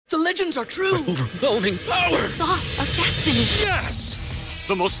The legends are true. Overwhelming power! Sauce of destiny. Yes!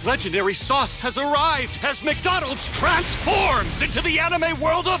 The most legendary sauce has arrived as McDonald's transforms into the anime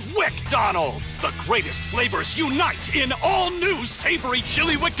world of WickDonald's. The greatest flavors unite in all new savory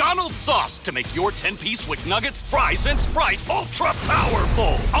chili McDonald's sauce to make your 10-piece Wick Nuggets, fries, and Sprite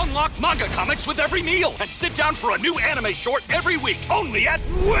ultra-powerful. Unlock manga comics with every meal and sit down for a new anime short every week only at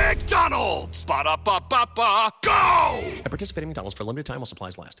WickDonald's. Ba-da-ba-ba-ba, go! At participating McDonald's for a limited time while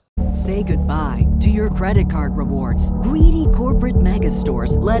supplies last. Say goodbye to your credit card rewards. Greedy corporate mega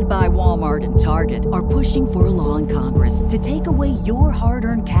stores, led by Walmart and Target, are pushing for a law in Congress to take away your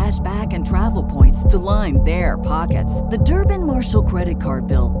hard-earned cash back and travel points to line their pockets. The Durbin-Marshall credit card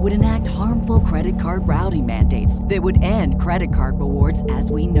bill would enact harmful credit card routing mandates that would end credit card rewards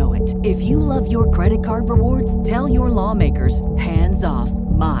as we know it. If you love your credit card rewards, tell your lawmakers, hands off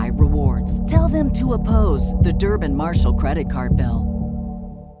my rewards. Tell them to oppose the Durbin-Marshall credit card bill.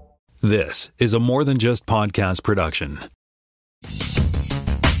 This is a More Than Just Podcast production.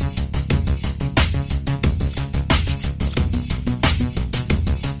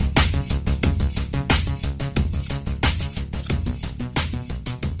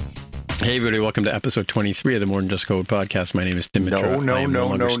 Hey everybody, welcome to episode 23 of the More Than Just Code podcast. My name is Tim Mitra. No.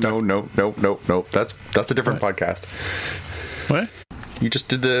 That's a different podcast. What? You just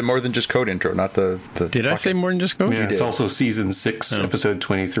did the More Than Just Code intro, not the Did podcast. I say More Than Just Code? Yeah, it's also season 6, episode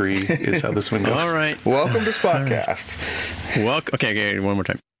 23 is how this one goes. All right. Welcome to Spotcast. Okay, one more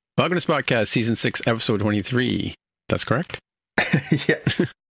time. Welcome to Spotcast, season 6, episode 23. That's correct? Yes.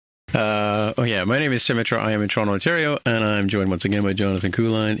 My name is Tim Mitra. I am in Toronto, Ontario, and I'm joined once again by Jonathan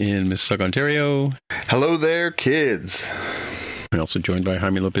Kuline in Mississauga, Ontario. Hello there, kids. I'm also joined by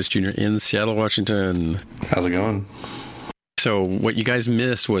Jaime Lopez Jr. in Seattle, Washington. How's it going? So what you guys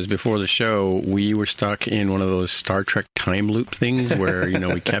missed was before the show, we were stuck in one of those Star Trek time loop things where,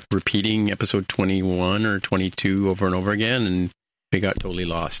 we kept repeating episode 21 or 22 over and over again, and we got totally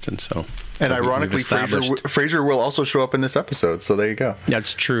lost. And ironically, Fraser will also show up in this episode, so there you go.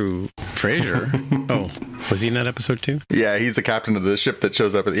 That's true. Fraser? Oh, was he in that episode too? Yeah, he's the captain of the ship that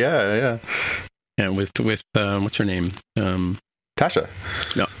shows up. Yeah. And with what's her name? Tasha.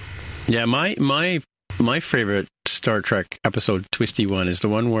 No. Yeah, my favorite Star Trek episode, Twisty One, is the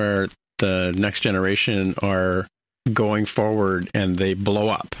one where the Next Generation are going forward and they blow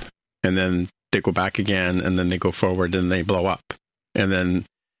up. And then they go back again, and then they go forward and they blow up. And then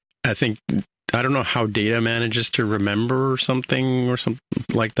I don't know how Data manages to remember something or something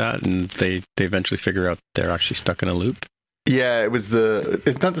like that, and they eventually figure out they're actually stuck in a loop. Yeah, it's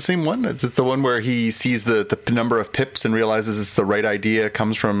not the same one. It's the one where he sees the number of pips and realizes it's the right idea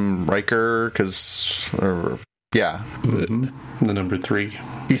comes from Riker, The number 3.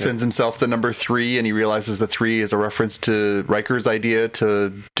 He sends himself the number 3, and he realizes the 3 is a reference to Riker's idea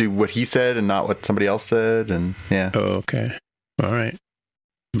to do what he said and not what somebody else said, and yeah. Oh, okay. All right.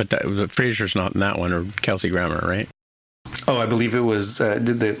 But Fraser's not in that one, or Kelsey Grammer, right? Oh, I believe it was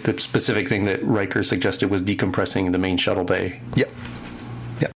the specific thing that Riker suggested was decompressing the main shuttle bay. Yep.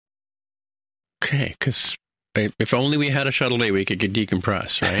 Okay, because if only we had a shuttle bay we could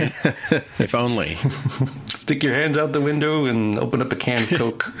decompress, right? If only. Stick your hands out the window and open up a can of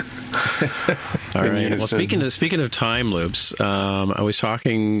Coke. All right. Well, speaking of time loops, I was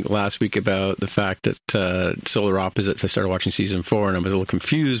talking last week about the fact that Solar Opposites, I started watching season 4, and I was a little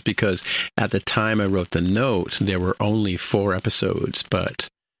confused because at the time I wrote the note, there were only 4 episodes, but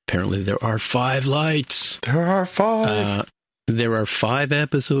apparently there are 5 lights. There are 5. There are 5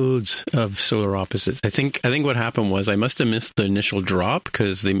 episodes of Solar Opposites. I think what happened was I must have missed the initial drop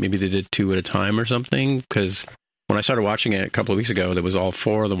because maybe they did 2 at a time or something. Because when I started watching it a couple of weeks ago, there was all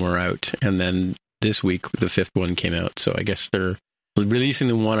 4 of them were out, and then this week the 5th one came out. So I guess they're releasing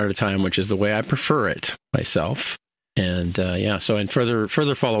them 1 at a time, which is the way I prefer it myself. And so and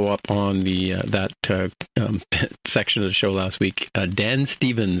further follow up on that section of the show last week. Dan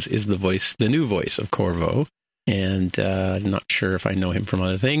Stevens is the new voice of Corvo. And not sure if I know him from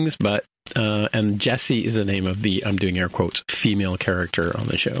other things, but and Jessie is the name of the, I'm doing air quotes, female character on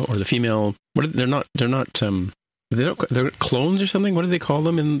the show, or the female. They're clones or something. What do they call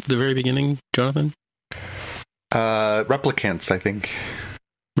them in the very beginning, Jonathan? Replicants, I think.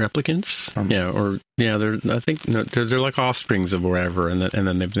 Replicants? I think they're like offsprings of wherever, and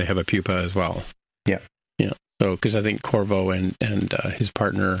then they have a pupa as well. Yeah. So because I think Corvo and his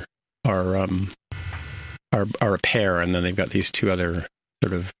partner are a pair, and then they've got these 2 other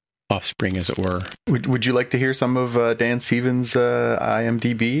sort of offspring, as it were. Would you like to hear some of Dan Stevens'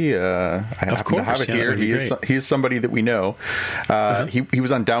 IMDb? I happen to have it here. He is somebody that we know. He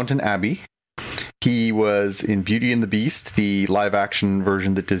was on Downton Abbey. He was in Beauty and the Beast, the live-action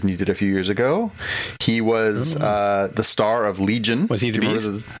version that Disney did a few years ago. He was the star of Legion. Was he the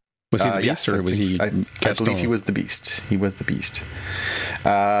Beast? Was he the Beast, yes, or was he? I believe he was the Beast. He was the Beast.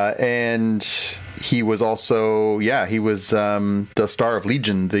 And he was also, he was the star of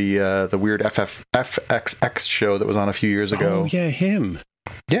Legion, the weird FXX show that was on a few years ago. Oh, yeah, him.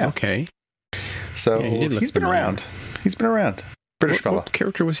 Yeah. Okay. So he's been around. He's been around. British fella. What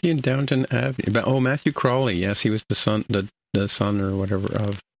character was he in Downton Abbey? Matthew Crawley. Yes, he was the son or whatever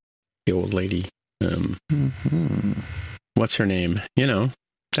of the old lady. What's her name? You know,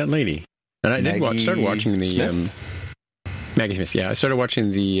 that lady. And I started watching the Maggie Smith. Yeah, I started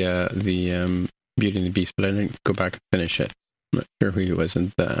watching the Beauty and the Beast, but I didn't go back and finish it. I'm not sure who he was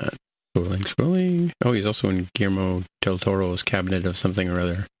in that. Scrolling. Oh, he's also in Guillermo del Toro's Cabinet of Something or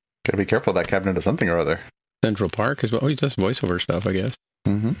Other. Gotta be careful of that Cabinet of Something or Other. Central Park as well. Oh, he does voiceover stuff, I guess.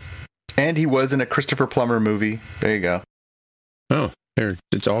 Mm-hmm. And he was in a Christopher Plummer movie. There you go. Oh, there.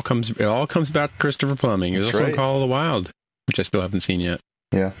 It all comes back to Christopher Plumbing. He's also in Call of the Wild, which I still haven't seen yet.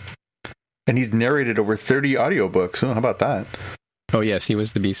 Yeah. And he's narrated over 30 audiobooks. Oh, how about that? Oh, yes. He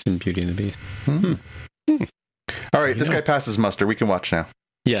was the Beast in Beauty and the Beast. All right. This guy passes muster. We can watch now.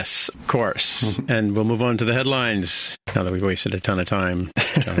 Yes, of course. And we'll move on to the headlines now that we've wasted a ton of time,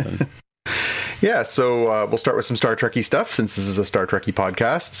 Jonathan. Yeah, so we'll start with some Star Trek-y stuff, since this is a Star Trek-y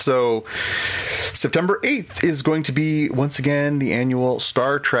podcast. So September 8th is going to be, once again, the annual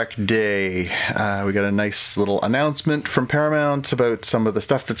Star Trek Day. We got a nice little announcement from Paramount about some of the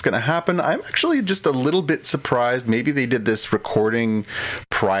stuff that's going to happen. I'm actually just a little bit surprised. Maybe they did this recording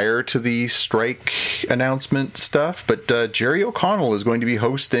prior to the strike announcement stuff, but Jerry O'Connell is going to be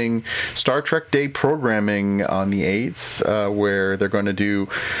hosting Star Trek Day programming on the 8th, where they're going to do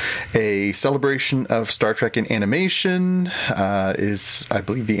a celebration of Star Trek in animation. Is, I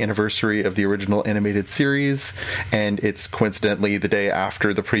believe, the anniversary of the original animated series, and it's coincidentally the day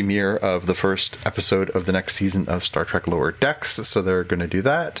after the premiere of the first episode of the next season of Star Trek Lower Decks, so they're going to do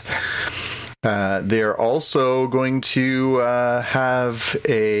that. They're also going to have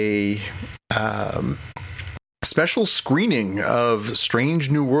a special screening of Strange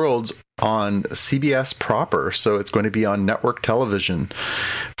New Worlds on CBS proper, so it's going to be on network television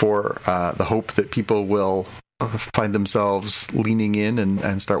for the hope that people will find themselves leaning in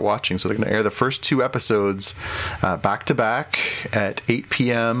and start watching. So they're going to air the first 2 episodes back to back at 8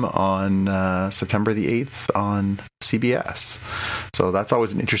 p.m. on September the 8th on CBS. So that's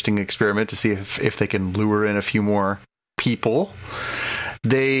always an interesting experiment to see if they can lure in a few more people.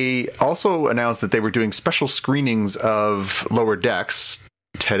 They also announced that they were doing special screenings of Lower Decks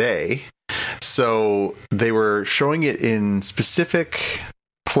today. So they were showing it in specific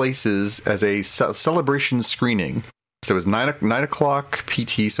places as a celebration screening. So it was 9 o'clock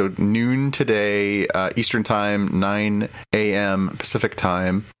PT, so noon today, Eastern Time, 9 a.m. Pacific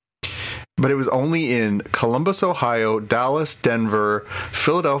Time. But it was only in Columbus, Ohio, Dallas, Denver,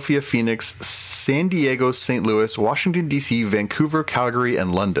 Philadelphia, Phoenix, San Diego, St. Louis, Washington, D.C., Vancouver, Calgary,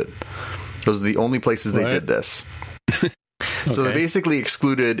 and London. Those are the only places they did this. So they basically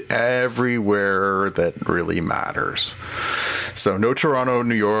excluded everywhere that really matters. So no Toronto,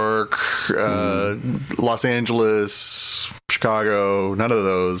 New York, Los Angeles, Chicago, none of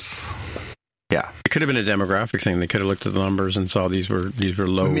those. Yeah, it could have been a demographic thing. They could have looked at the numbers and saw these were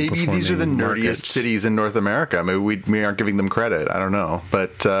low. Maybe these are the nerdiest markets. cities in North America. Maybe we aren't giving them credit. I don't know.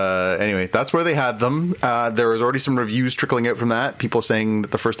 But anyway, that's where they had them. There was already some reviews trickling out from that. People saying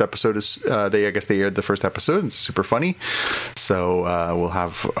that the first episode is I guess they aired the first episode. It's super funny. So we'll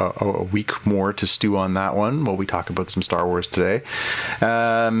have a week more to stew on that one while we talk about some Star Wars today.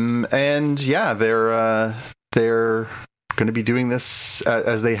 And yeah, they're going to be doing this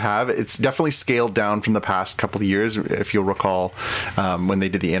as they have. It's definitely scaled down from the past couple of years. If you'll recall, when they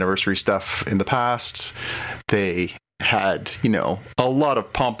did the anniversary stuff in the past, they had, a lot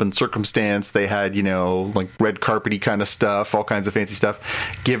of pomp and circumstance. They had, like red carpety kind of stuff, all kinds of fancy stuff.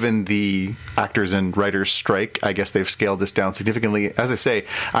 Given the actors and writers strike, I guess they've scaled this down significantly. As I say,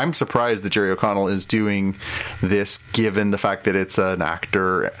 I'm surprised that Jerry O'Connell is doing this, given the fact that it's an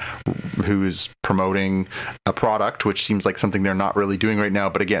actor who's promoting a product, which seems like something they're not really doing right now.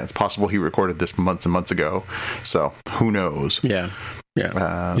 But again, it's possible he recorded this months and months ago. So who knows? Yeah.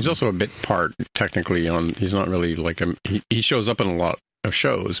 Yeah, he's also a bit part technically on. He's not really like he shows up in a lot of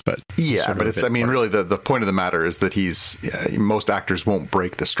shows, but yeah, but it's. I mean, really, the point of the matter is that most actors won't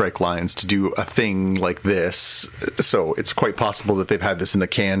break the strike lines to do a thing like this. So it's quite possible that they've had this in the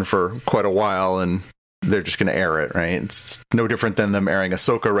can for quite a while, and they're just going to air it, right? It's no different than them airing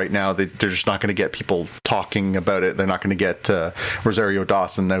Ahsoka right now. They're just not going to get people talking about it. They're not going to get Rosario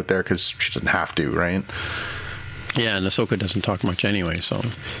Dawson out there because she doesn't have to, right? Yeah, and Ahsoka doesn't talk much anyway, so...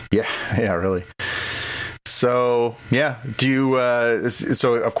 Yeah, really. So, yeah,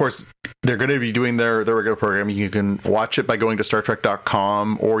 so of course, they're going to be doing their regular programming. You can watch it by going to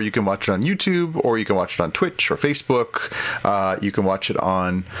StarTrek.com, or you can watch it on YouTube, or you can watch it on Twitch or Facebook. You can watch it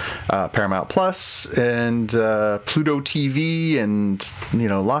on Paramount Plus and Pluto TV and,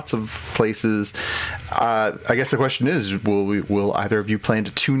 lots of places. I guess the question is, will either of you plan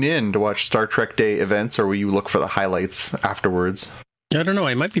to tune in to watch Star Trek Day events, or will you look for the highlights afterwards? I don't know.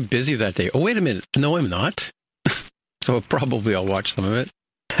 I might be busy that day. Oh, wait a minute. No, I'm not. So probably I'll watch some of it.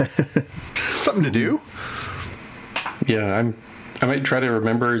 Something to do. Yeah, I might try to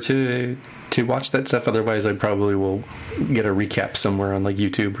remember to watch that stuff. Otherwise, I probably will get a recap somewhere on like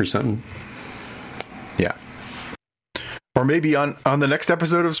YouTube or something. Yeah. Or maybe on the next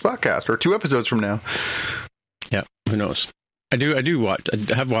episode of Spotcast, or 2 episodes from now. Yeah, who knows? I do watch.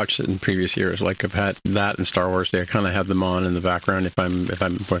 I have watched it in previous years. Like I've had that and Star Wars Day. I kind of have them on in the background if I'm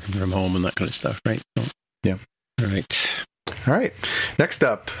working from home and that kind of stuff, right? So, yeah. All right. Next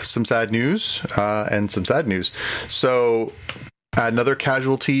up, some sad news and some sad news. So, another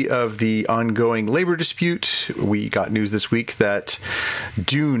casualty of the ongoing labor dispute. We got news this week that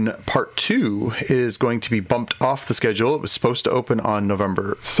Dune Part 2 is going to be bumped off the schedule. It was supposed to open on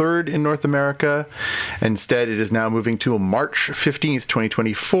November 3rd in North America. Instead, it is now moving to March 15th,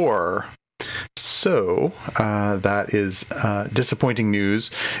 2024. So that is disappointing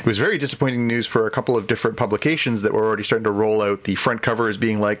news. It was very disappointing news for a couple of different publications that were already starting to roll out the front covers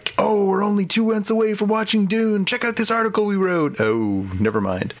being like, oh, we're only 2 months away from watching Dune. Check out this article we wrote. Oh, never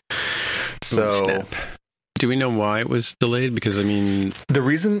mind. So, snap. Do we know why it was delayed? Because, I mean... The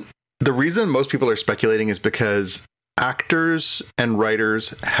reason most people are speculating is because actors and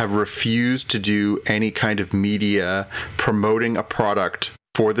writers have refused to do any kind of media promoting a product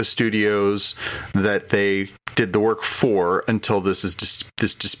for the studios that they did the work for until this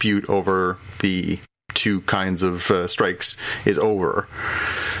dispute over the 2 kinds of strikes is over.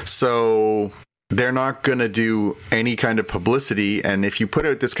 So they're not going to do any kind of publicity. And if you put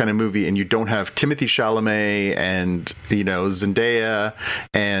out this kind of movie and you don't have Timothée Chalamet and, Zendaya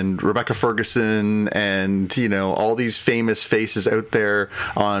and Rebecca Ferguson and, all these famous faces out there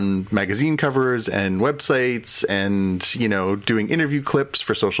on magazine covers and websites and, doing interview clips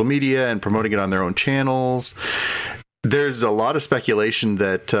for social media and promoting it on their own channels, there's a lot of speculation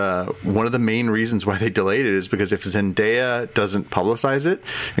that one of the main reasons why they delayed it is because if Zendaya doesn't publicize it,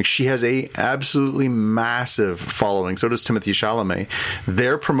 like, she has a absolutely massive following. So does Timothée Chalamet.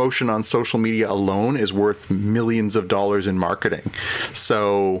 Their promotion on social media alone is worth millions of dollars in marketing.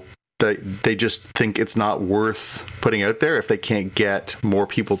 So they just think it's not worth putting out there if they can't get more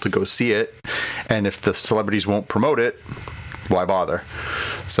people to go see it. And if the celebrities won't promote it, why bother?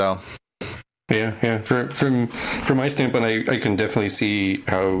 So... Yeah. From my standpoint, I can definitely see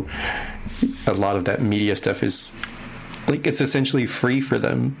how a lot of that media stuff is like it's essentially free for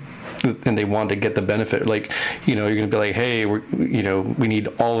them, and they want to get the benefit. Like, you're going to be like, hey, we need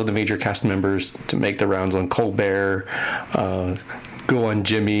all of the major cast members to make the rounds on Colbert, go on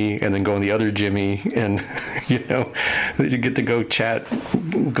Jimmy, and then go on the other Jimmy, and you get to go chat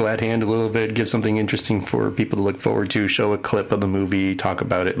glad hand a little bit, give something interesting for people to look forward to, show a clip of the movie, talk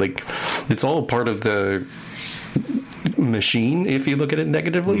about it. Like, it's all part of the machine if you look at it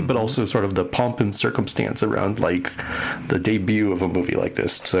negatively, but also sort of the pomp and circumstance around like the debut of a movie like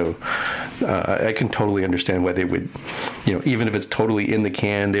this. So I can totally understand why they would, even if it's totally in the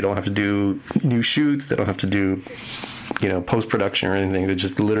can, they don't have to do new shoots, they don't have to do post-production or anything. They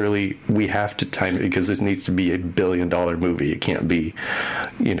just literally, we have to time it because this needs to be $1 billion movie. It can't be,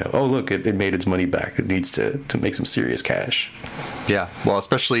 oh, look, it made its money back. It needs to make some serious cash. Yeah, well,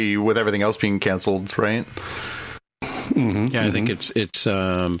 especially with everything else being canceled, right? Mm-hmm. Yeah, I think it's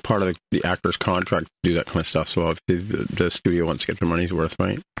part of the actor's contract to do that kind of stuff. So if the studio wants to get their money's worth,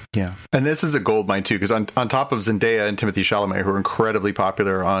 right? Yeah, and this is a gold mine too, because on top of Zendaya and Timothée Chalamet, who are incredibly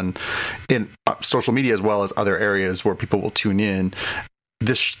popular in social media as well as other areas where people will tune in,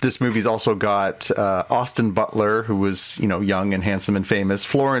 this movie's also got Austin Butler, who was young and handsome and famous,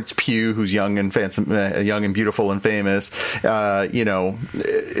 Florence Pugh, who's young and handsome, young and beautiful and famous.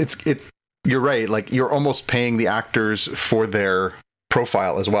 It's you're right. Like, you're almost paying the actors for their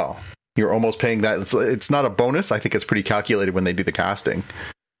profile as well. You're almost paying that. It's not a bonus. I think it's pretty calculated when they do the casting.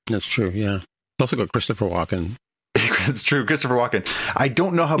 That's true. Yeah. Also got Christopher Walken. It's true. Christopher Walken. I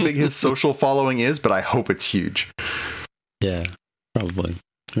don't know how big his social following is, but I hope it's huge. Yeah, probably.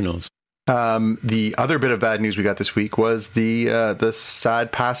 Who knows? The other bit of bad news we got this week was the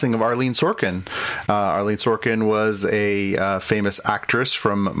sad passing of Arlene Sorkin. Arlene Sorkin was a famous actress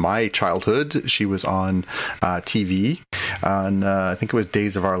from my childhood. She was on TV on I think it was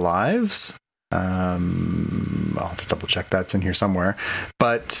Days of Our Lives. I'll have to double check that's in here somewhere.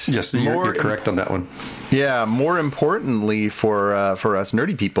 But yes, you're correct on that one. Yeah, more importantly for us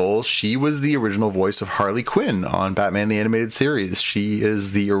nerdy people, she was the original voice of Harley Quinn on Batman the Animated Series. She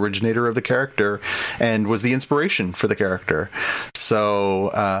is the originator of the character and was the inspiration for the character.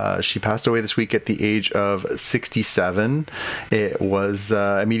 So she passed away this week at the age of 67. It was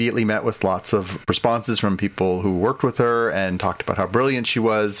immediately met with lots of responses from people who worked with her and talked about how brilliant she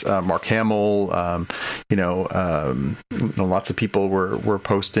was. Mark Hamill, lots of people were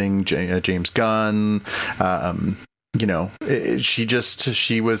posting, James Gunn.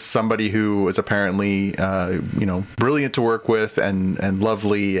 She was somebody who was apparently brilliant to work with and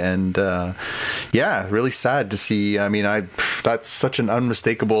lovely, and really sad to see. I mean, that's such an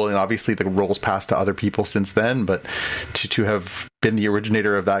unmistakable, and obviously the role's passed to other people since then, but to have been the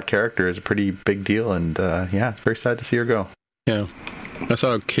originator of that character is a pretty big deal, and it's very sad to see her go. Yeah, I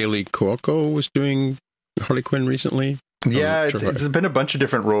saw Kaylee Cuoco was doing Harley Quinn recently. Yeah, it's been a bunch of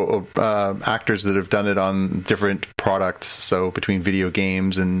different actors that have done it on different products, so between video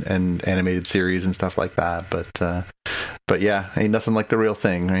games and animated series and stuff like that. But yeah, ain't nothing like the real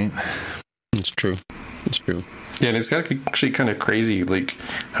thing, right? It's true. Yeah, and it's actually kind of crazy, like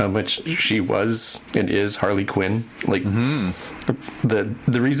how much she was and is Harley Quinn. Like the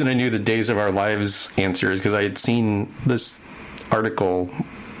reason I knew the Days of Our Lives answer is because I had seen this article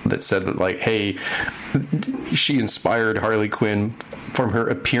that said that, like, hey, she inspired Harley Quinn from her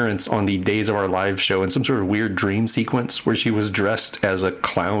appearance on the Days of Our Lives show in some sort of weird dream sequence where she was dressed as a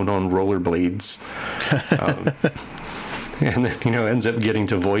clown on rollerblades. And then, ends up getting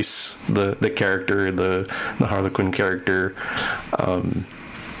to voice the character, the Harley Quinn character.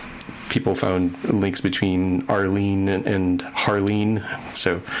 People found links between Arlene and Harleen.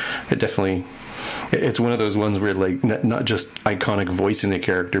 So it's one of those ones where, like, not just iconic voice in the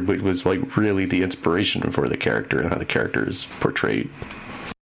character, but it was, like, really the inspiration for the character and how the character is portrayed.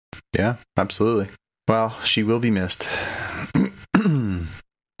 Yeah, absolutely. Well, she will be missed.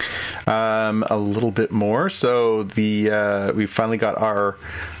 A little bit more. So we finally got our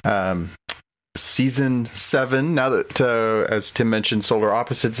Season 7. Now that, as Tim mentioned, Solar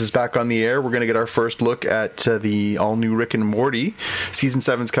Opposites is back on the air, we're going to get our first look at the all-new Rick and Morty. Season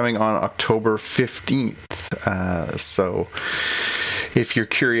 7 is coming on October 15th. So if you're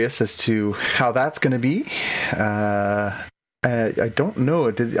curious as to how that's going to be, I don't know.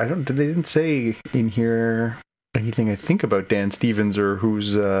 They didn't say in here anything, I think, about Dan Stevens or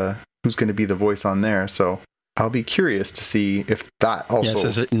who's going to be the voice on there. So I'll be curious to see if that also.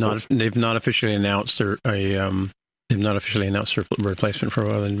 Yes, they've not officially announced their replacement for a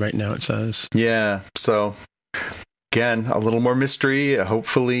while, and right now it says. Yeah. So again, a little more mystery.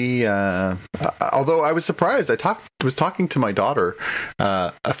 Hopefully, although I was surprised. I was talking to my daughter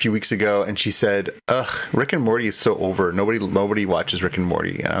a few weeks ago, and she said, "Ugh, Rick and Morty is so over. Nobody watches Rick and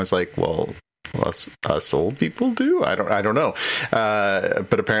Morty." And I was like, "Well, us old people do. I don't know."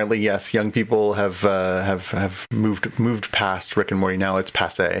 But apparently, yes, young people have moved past Rick and Morty. Now it's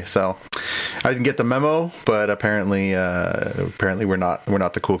passé. So I didn't get the memo, but apparently we're not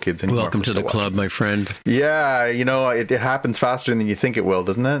the cool kids anymore. Welcome to the club, my friend. Yeah, it happens faster than you think it will,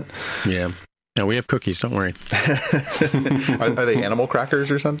 doesn't it? Yeah. No, we have cookies. Don't worry. Are they animal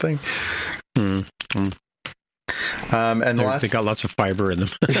crackers or something? Mm-hmm. And they got lots of fiber in them.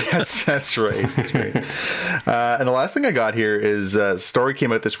 That's right. And the last thing I got here is a story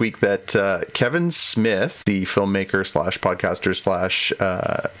came out this week that Kevin Smith, the filmmaker / podcaster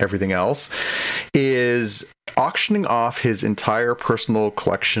 / everything else, is auctioning off his entire personal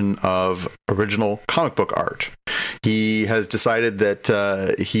collection of original comic book art. He has decided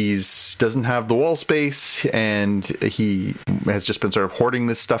that he doesn't have the wall space, and he has just been sort of hoarding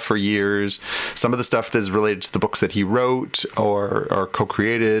this stuff for years. Some of the stuff is related to the books that he wrote or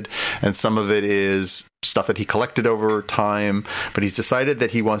co-created, and some of it is stuff that he collected over time, but he's decided that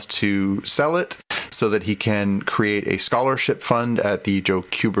he wants to sell it so that he can create a scholarship fund at the Joe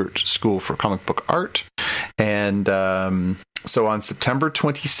Kubert School for Comic Book Art. And so on September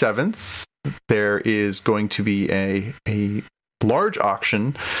 27th, there is going to be a large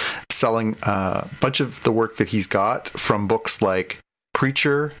auction selling a bunch of the work that he's got from books like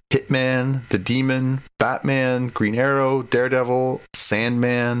Preacher, Hitman, The Demon, Batman, Green Arrow, Daredevil,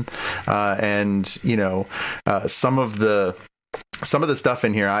 Sandman, and some of the some of the stuff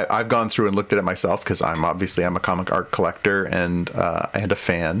in here, I've gone through and looked at it myself because I'm a comic art collector and a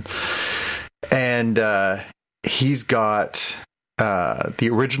fan. And he's got the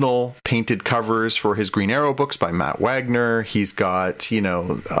original painted covers for his Green Arrow books by Matt Wagner. He's got,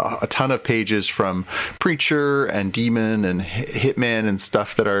 a ton of pages from Preacher and Demon and Hitman and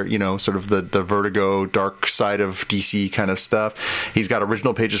stuff that are, sort of the Vertigo dark side of DC kind of stuff. He's got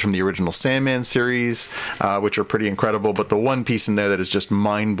original pages from the original Sandman series, which are pretty incredible. But the one piece in there that is just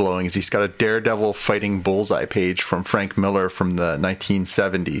mind-blowing is he's got a Daredevil fighting Bullseye page from Frank Miller from the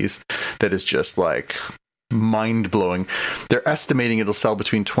 1970s that is just like mind-blowing. They're estimating it'll sell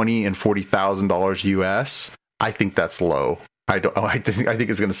between $20,000 and $40,000 US. I think that's low. I think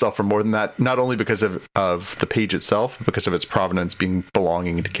it's going to sell for more than that, not only because of the page itself, but because of its provenance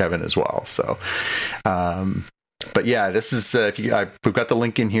belonging to Kevin as well. So but yeah, this is we've got the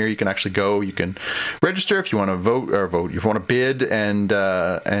link in here. You can actually go, you can register if you want to vote, if you want to bid and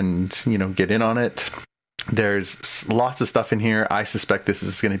get in on it. There's lots of stuff in here. I suspect this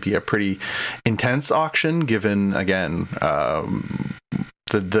is going to be a pretty intense auction, given, again,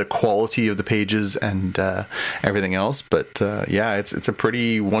 the quality of the pages and everything else. But yeah, it's a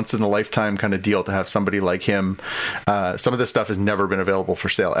pretty once-in-a-lifetime kind of deal to have somebody like him. Some of this stuff has never been available for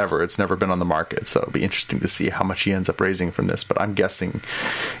sale ever. It's never been on the market. So it'll be interesting to see how much he ends up raising from this. But I'm guessing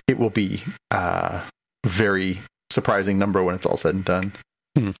it will be a very surprising number when it's all said and done.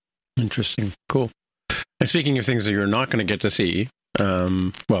 Interesting. Cool. And speaking of things that you're not going to get to see,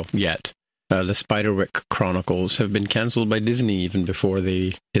 yet, the Spiderwick Chronicles have been cancelled by Disney even before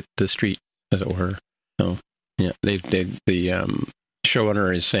they hit the street, as it were. So, yeah, the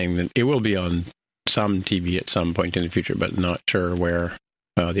showrunner is saying that it will be on some TV at some point in the future, but not sure where.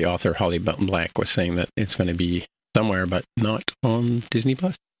 The author, Holly Black, was saying that it's going to be somewhere, but not on Disney+.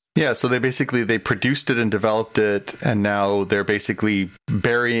 Yeah, so they produced it and developed it, and now they're basically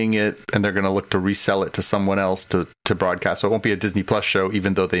burying it, and they're going to look to resell it to someone else to broadcast. So it won't be a Disney Plus show,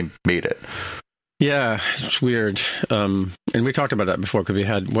 even though they made it. Yeah, it's weird. And we talked about that before,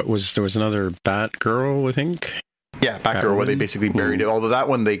 because there was another Batgirl, I think. Yeah, Batgirl, where they basically buried it. Although that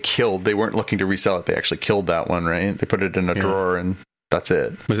one they killed. They weren't looking to resell it. They actually killed that one, right? They put it in a drawer, and that's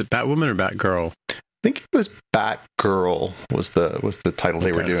it. Was it Batwoman or Batgirl? I think it was Batgirl was the title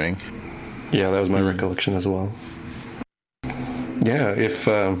they were doing. Yeah, that was my recollection as well. Yeah, if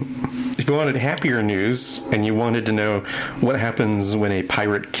you wanted happier news and you wanted to know what happens when a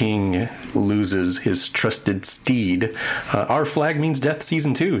pirate king loses his trusted steed, Our Flag Means Death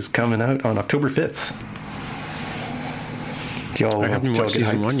Season 2 is coming out on October 5th. I haven't watched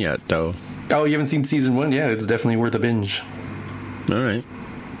Season 1 yet, though. Oh, you haven't seen Season 1? Yeah, it's definitely worth a binge. All right.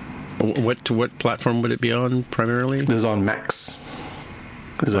 What platform would it be on primarily? This is on Max.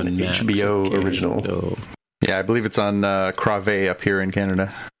 This is an HBO original. So. Yeah, I believe it's on Crave up here in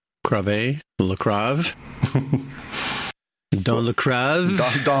Canada. Crave? Le Crave? Dans le Crave?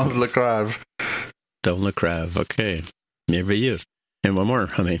 Dans le Crave. Dans le Crave, okay. Merveilleux. And one more,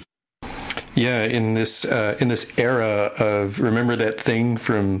 honey. Yeah, in this era of, remember that thing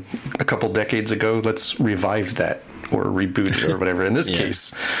from a couple decades ago? Let's revive that. Or reboot it or whatever. In this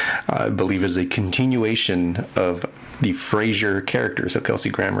case, I believe is a continuation of the Frasier character. So Kelsey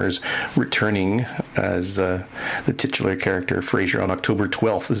Grammer's returning as the titular character, Frasier, on October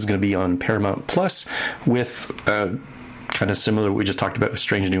 12th. This is going to be on Paramount Plus with kind of similar to what we just talked about with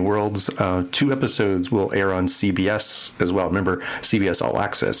Strange New Worlds. 2 episodes will air on CBS as well. Remember, CBS All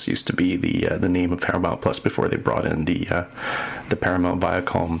Access used to be the name of Paramount Plus before they brought in the Paramount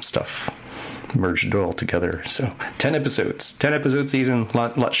Viacom stuff. Merged it all together. So 10 episode season,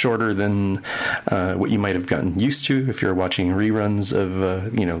 lot shorter than what you might have gotten used to if you're watching reruns of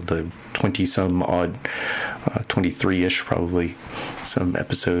the 20 some odd 23ish probably some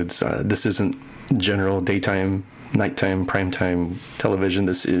episodes. This isn't general daytime, nighttime, primetime television.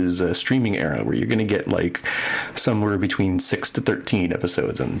 This is a streaming era where you're going to get like somewhere between 6 to 13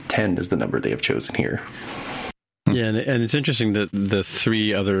 episodes, and 10 is the number they have chosen here. Yeah, and it's interesting that the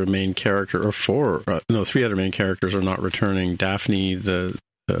 3 other main characters are not returning. Daphne, the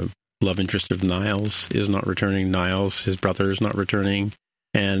love interest of Niles, is not returning. Niles, his brother, is not returning.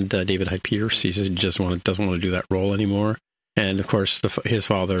 And David Hyde Pierce, he doesn't want to do that role anymore. And of course, his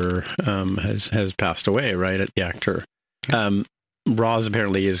father has passed away, right? The actor. Roz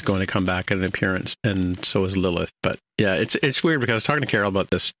apparently is going to come back in an appearance, and so is Lilith. But yeah, it's weird because I was talking to Carol about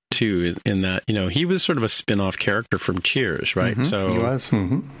this too, in that he was sort of a spin-off character from Cheers, right? Mm-hmm, so he was.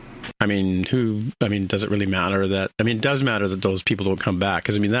 Mm-hmm. Does it really matter that? It does matter that those people don't come back,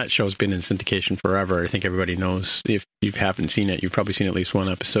 because that show's been in syndication forever. I think everybody knows. If you haven't seen it, you've probably seen at least one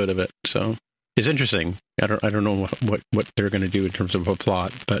episode of it. So is interesting. I don't know what they're going to do in terms of a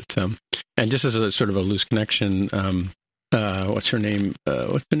plot, but and just as a sort of a loose connection, what's her name?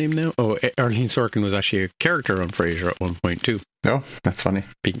 What's the name now? Oh, Arlene Sorkin was actually a character on Frasier at one point too. Oh, that's funny.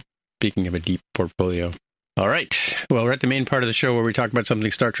 Speaking of a deep portfolio. All right. Well, we're at the main part of the show where we talk about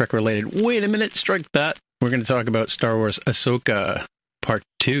something Star Trek related. Wait a minute, strike that. We're going to talk about Star Wars Ahsoka Part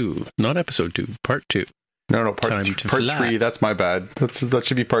 2, not Episode 2, Part 2. No, part 3. That's my bad. That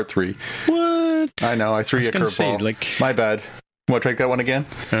should be Part 3. What? I know. I threw you a curveball. My bad. Want to take that one again?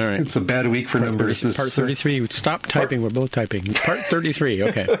 All right. It's a bad week for numbers. Part 33. Stop typing. We're both typing. Part 33.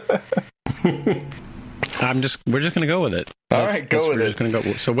 Okay. We're just going to go with it. All right, go with it. Just gonna go.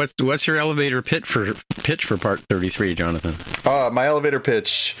 So what's your elevator pitch for Part 33, Jonathan? My elevator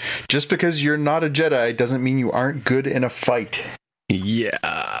pitch. Just because you're not a Jedi doesn't mean you aren't good in a fight. Yeah.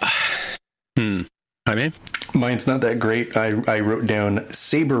 I mean, mine's not that great. I wrote down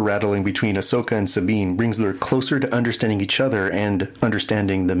saber rattling between Ahsoka and Sabine brings her closer to understanding each other and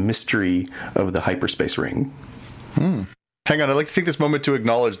understanding the mystery of the hyperspace ring. Hang on, I'd like to take this moment to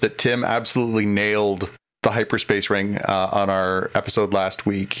acknowledge that Tim absolutely nailed the hyperspace ring on our episode last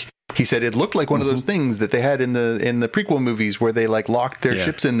week. He said it looked like one of those things that they had in the prequel movies where they like locked their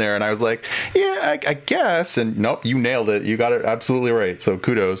ships in there, and I was like, yeah, I guess. And nope, you nailed it. You got it absolutely right. So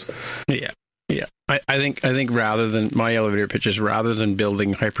kudos. Yeah. I think rather than my elevator pitches, rather than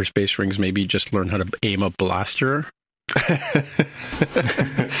building hyperspace rings, maybe just learn how to aim a blaster.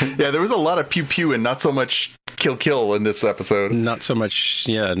 Yeah, there was a lot of pew pew and not so much kill in this episode. Not so much,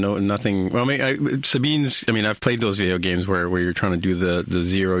 nothing. Well, Sabine's. I've played those video games where you're trying to do the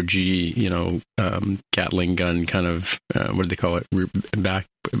 0G, Gatling gun kind of. What do they call it?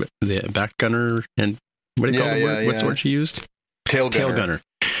 Back gunner, and what do you call it? What's the word she used? Tail gunner.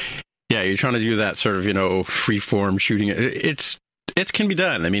 Yeah, you're trying to do that sort of, free form shooting. It can be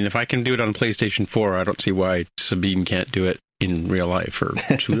done. if I can do it on PlayStation 4, I don't see why Sabine can't do it in real life or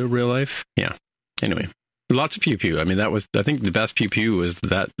pseudo real life. Yeah. Anyway, lots of pew pew. I think the best pew pew was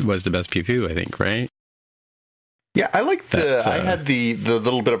the best pew pew, I think, right? Yeah, I liked I had the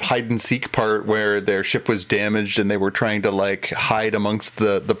little bit of hide and seek part where their ship was damaged and they were trying to like hide amongst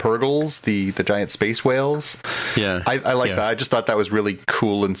the Purgles, the giant space whales. Yeah, I like that. I just thought that was really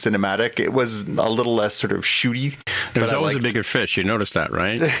cool and cinematic. It was a little less sort of shooty. There's always a bigger fish. You noticed that,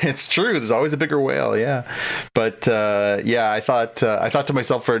 right? It's true. There's always a bigger whale. Yeah, but I thought to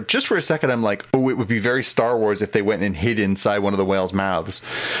myself for a second, I'm like, oh, it would be very Star Wars if they went and hid inside one of the whale's mouths.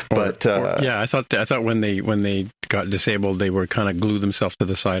 But I thought when they got disabled, they were kind of glued themselves to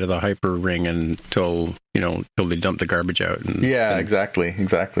the side of the hyper ring until they dumped the garbage out.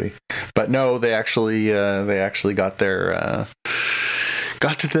 Exactly. But no, they actually got their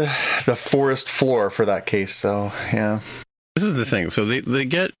got to the forest floor for that case. So yeah. This is the thing. So they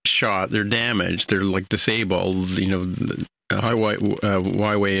get shot, they're damaged, they're like disabled. The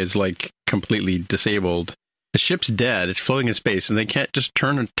Y-Way is like completely disabled. The ship's dead. It's floating in space, and they can't just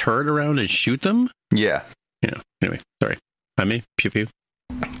turn a turret around and shoot them. Yeah. Anyway, sorry. Pew pew.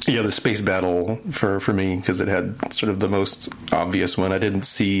 Yeah, the space battle for me, because it had sort of the most obvious one. I didn't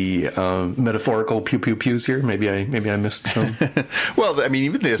see metaphorical pew pew pews here. Maybe I missed some. Well,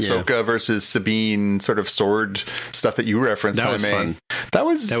 even the Ahsoka versus Sabine sort of sword stuff that you referenced. That was fun. That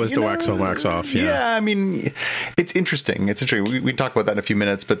was the wax on, wax off. Yeah. It's interesting. We talk about that in a few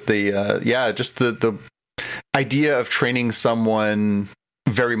minutes, but just the idea of training someone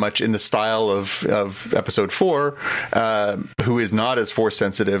very much in the style of episode 4, who is not as force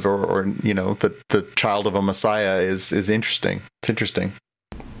sensitive or the child of a messiah is interesting. It's interesting.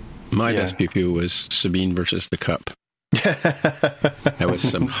 My best pew pew was Sabine versus the cup. That was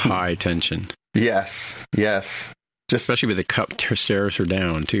some high tension. Yes. Especially with the cup stares her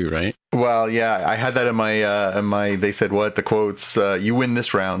down too, right? Well, yeah, I had that in my they said what the quotes, you win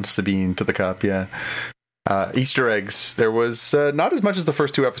this round, Sabine to the cup. Yeah. Easter eggs. There was not as much as the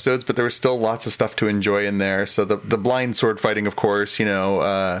first 2 episodes, but there was still lots of stuff to enjoy in there. So the blind sword fighting, of course,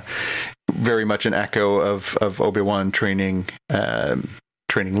 very much an echo of Obi-Wan training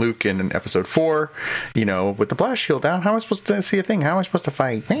Luke in episode 4, with the blast shield down. How am I supposed to see a thing? How am I supposed to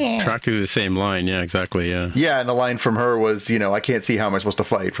fight? Practically the same line. Yeah, exactly. Yeah. Yeah, and the line from her was, I can't see how am I supposed to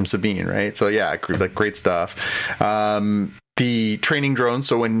fight, from Sabine, right? So yeah, like great stuff. The training drones.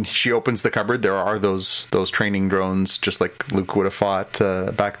 So when she opens the cupboard, there are those training drones, just like Luke would have fought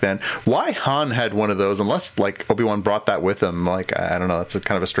back then. Why Han had one of those, unless like Obi-Wan brought that with him? Like, I don't know. That's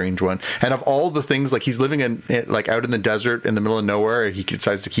kind of a strange one. And of all the things, like he's living in like out in the desert in the middle of nowhere, he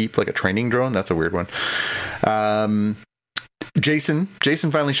decides to keep like a training drone. That's a weird one. Jason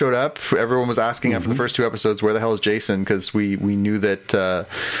finally showed up. Everyone was asking after the first 2 episodes, where the hell is Jason? Because we knew that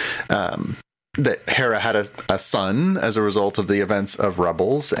that Hera had a son as a result of the events of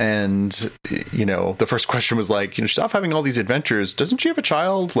Rebels, and the first question was like, she's off having all these adventures. Doesn't she have a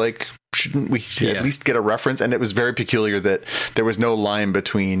child? Like, shouldn't we at least get a reference? And it was very peculiar that there was no line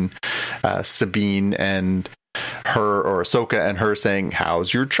between Sabine and her, or Ahsoka and her, saying,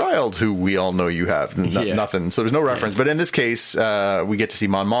 "How's your child, who we all know you have?" Nothing. So there's no reference. But in this case, we get to see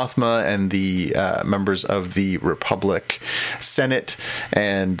Mon Mothma and the members of the Republic Senate,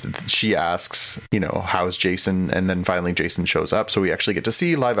 and she asks, how's Jason? And then finally Jason shows up. So we actually get to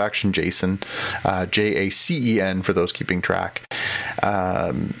see live action Jason, Jacen for those keeping track.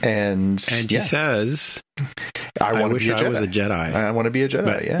 And he says, I wish I was a Jedi. I want to be a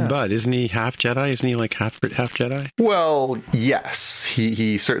Jedi, But isn't he half Jedi? Isn't he like half Jedi? Well, yes,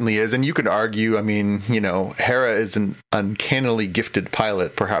 he certainly is. And you could argue, Hera is an uncannily gifted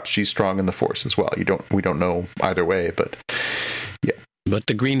pilot. Perhaps she's strong in the Force as well. We don't know either way, but yeah. But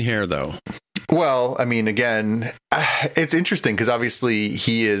the green hair, though. Well, again, it's interesting because obviously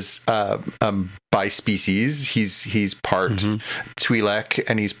he is by species. He's part Twi'lek,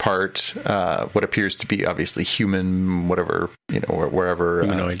 and he's part what appears to be obviously human, whatever, wherever.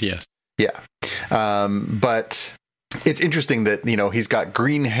 Humanoid, yes. Yeah. But it's interesting that, he's got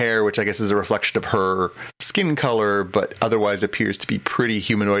green hair, which I guess is a reflection of her skin color, but otherwise appears to be pretty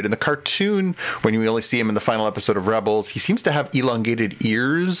humanoid. In the cartoon, when we only see him in the final episode of Rebels, he seems to have elongated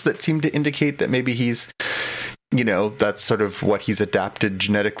ears that seem to indicate that maybe he's, that's sort of what he's adapted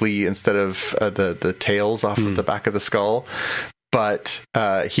genetically, instead of the tails off of the back of the skull. But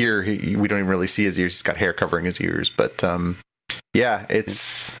here, we don't even really see his ears. He's got hair covering his ears. But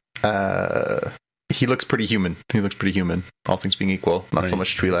it's... he looks pretty human. All things being equal. Not so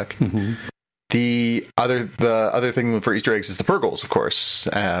much Twi'lek. Mm-hmm. The other thing for Easter eggs is the Purgles, of course,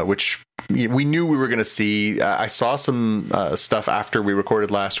 which we knew we were going to see. I saw some stuff after we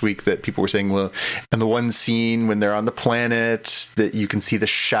recorded last week that people were saying, well, and the one scene when they're on the planet, that you can see the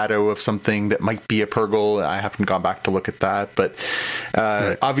shadow of something that might be a Purgle. I haven't gone back to look at that, but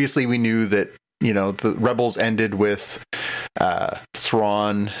obviously we knew that the Rebels ended with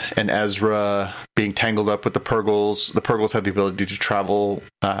Thrawn and Ezra being tangled up with the Purgles. The Purgles have the ability to travel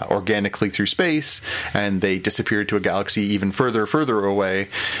organically through space, and they disappeared to a galaxy even further away.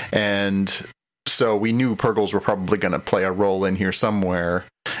 And so we knew Purgles were probably going to play a role in here somewhere.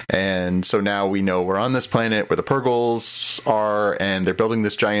 And so now we know we're on this planet where the Purgles are, and they're building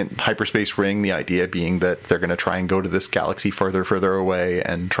this giant hyperspace ring. The idea being that they're going to try and go to this galaxy further away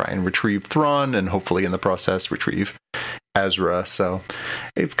and try and retrieve Thrawn, and hopefully in the process retrieve Ezra. So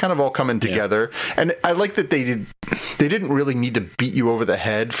it's kind of all coming together. And I like that they didn't really need to beat you over the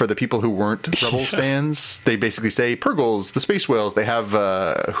head for the people who weren't Rebels fans. They basically say, Purgles, the space whales. They have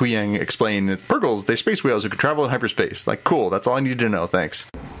Huyang explain, Purgles, they're space whales who can travel in hyperspace. Like, cool, that's all I need to know, thanks.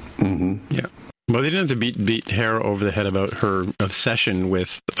 Mm-hmm. Yeah. Well, they didn't have to beat Hera over the head about her obsession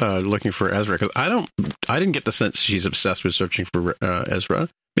with looking for Ezra, because I didn't get the sense she's obsessed with searching for Ezra.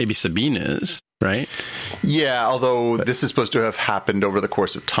 Maybe Sabine is, right? Yeah, although this is supposed to have happened over the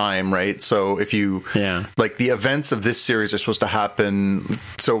course of time, right? So if you... Yeah. Like, the events of this series are supposed to happen...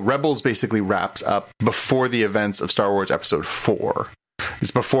 So Rebels basically wraps up before the events of Star Wars Episode 4.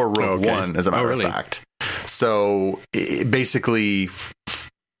 It's before Rogue One, as a matter of fact. So, basically...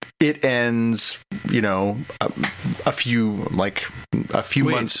 It ends, a few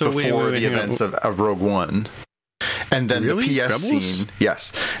months before the events of Rogue One. And then the PS Rebels? Scene,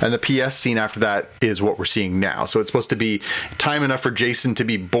 yes. And the PS scene after that is what we're seeing now. So it's supposed to be time enough for Jason to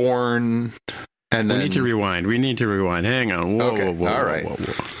be born. And then... We need to rewind. Hang on. Whoa. All right.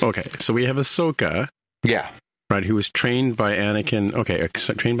 Whoa. Okay, so we have Ahsoka. Yeah. Right, who was trained by Anakin. Okay,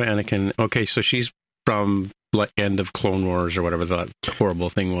 trained by Anakin. Okay, so she's from... end of Clone Wars or whatever that horrible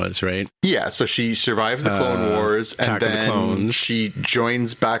thing was, right? Yeah, so she survives the Clone Wars, and then she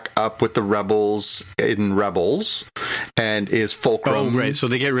joins back up with the Rebels in Rebels, and is Fulcrum. Oh, right. So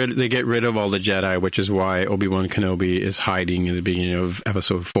they get rid of all the Jedi, which is why Obi-Wan Kenobi is hiding in the beginning of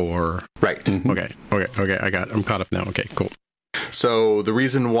Episode 4. Right. Mm-hmm. Okay. I'm caught up now. Okay, cool. So the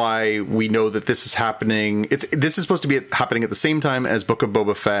reason why we know that this is happening, this is supposed to be happening at the same time as Book of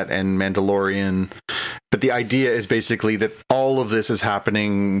Boba Fett and Mandalorian. But the idea is basically that all of this is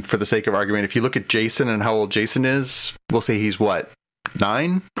happening for the sake of argument. If you look at Jason and how old Jason is, we'll say he's what,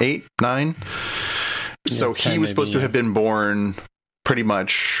 9? 8? 9? So he was supposed to have been born pretty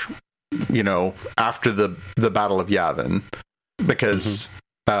much, after the Battle of Yavin, because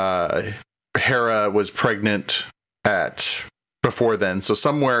Hera was pregnant before then. So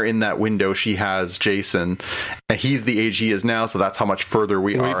somewhere in that window she has Jason, and he's the age he is now, so that's how much further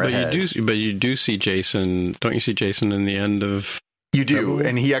we are ahead. But you do see Jason, don't you see Jason in the end of You do, Rebel?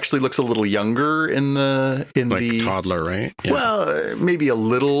 and he actually looks a little younger in the toddler, right? Yeah. Well, maybe a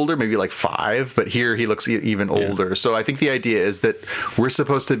little older, maybe like 5, but here he looks even older. So I think the idea is that we're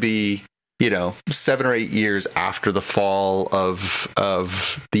supposed to be, 7 or 8 years after the fall of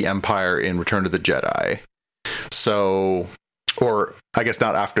the Empire in Return of the Jedi. So, or I guess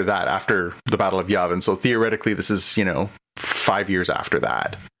not after that, after the Battle of Yavin. So theoretically, this is 5 years after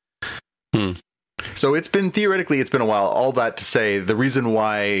that. So it's been a while. All that to say, the reason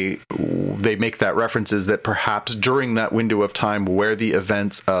why they make that reference is that perhaps during that window of time where the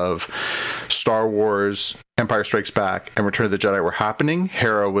events of Star Wars, Empire Strikes Back, and Return of the Jedi were happening,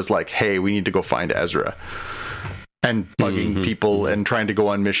 Hera was like, hey, we need to go find Ezra. And bugging people and trying to go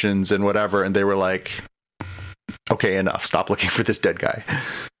on missions and whatever. And they were like, okay, enough. Stop looking for this dead guy.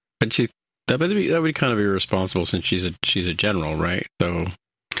 But that would be kind of irresponsible since she's a general, right? So...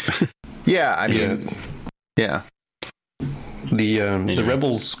 Yeah, I mean, yeah. The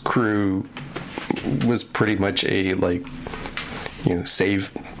Rebels crew was pretty much a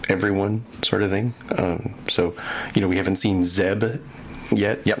save everyone sort of thing. So we haven't seen Zeb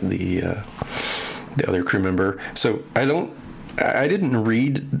yet. Yep. The other crew member. So I didn't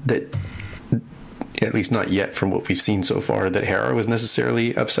read that, at least not yet from what we've seen so far, that Hera was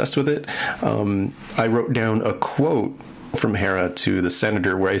necessarily obsessed with it. I wrote down a quote from Hera to the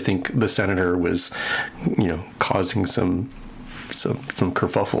senator, where I think the senator was, causing some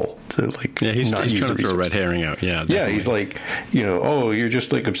kerfuffle to he's not trying use to the throw a resource. red herring out. Yeah, definitely. Yeah, he's like, oh, you're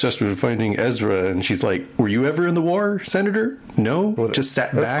just obsessed with finding Ezra, and she's like, were you ever in the war, Senator? No, just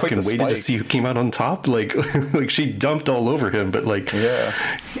sat back and waited to see who came out on top. Like she dumped all over him, but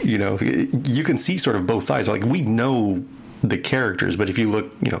you can see sort of both sides. Like, we know the characters, but if you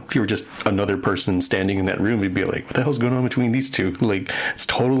look, if you were just another person standing in that room, you'd be like, what the hell's going on between these two? Like, it's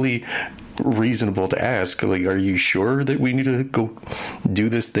totally reasonable to ask, like, are you sure that we need to go do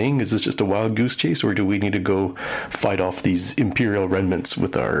this thing? Is this just a wild goose chase, or do we need to go fight off these Imperial remnants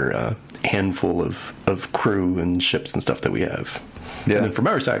with our handful of crew and ships and stuff that we have? Yeah. And then from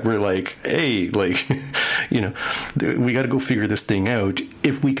our side, we're like, hey, we got to go figure this thing out.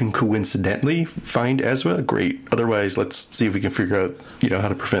 If we can coincidentally find Ezra, great. Otherwise, let's see if we can figure out, how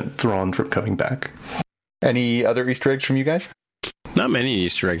to prevent Thrawn from coming back. Any other Easter eggs from you guys? Not many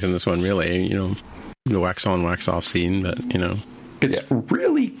Easter eggs in this one, really. The wax on, wax off scene, but it's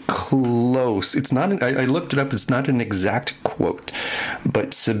really close. It's not. I looked it up. It's not an exact quote,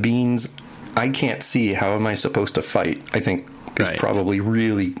 but Sabine's "I can't see. How am I supposed to fight?" I think is probably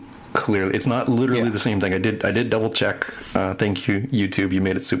really clearly. It's not literally the same thing. I did double check. Thank you, YouTube. You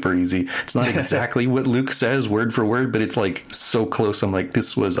made it super easy. It's not exactly what Luke says word for word, but it's like so close. I'm like,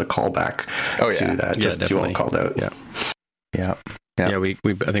 this was a callback to that. Just too all called out. Yeah. Yeah, we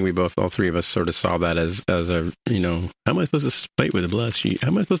I think we both, all three of us, sort of saw that as a, how am I supposed to fight with the blast shield? How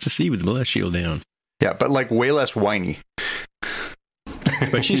am I supposed to see with the blast shield down? Yeah, but like way less whiny.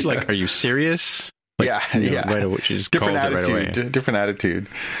 But she's like, are you serious? Like, yeah. Right away, she just different calls attitude, it right away. Different attitude.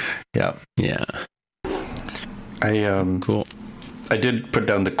 Yeah. Yeah. Cool. I did put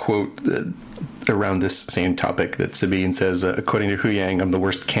down the quote around this same topic that Sabine says, according to Hu Yang, I'm the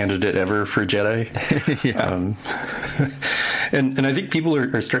worst candidate ever for Jedi. And I think people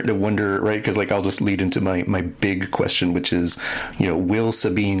are starting to wonder, right? Because I'll just lead into my big question, which is, will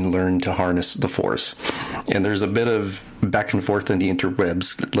Sabine learn to harness the Force? And there's a bit of back and forth in the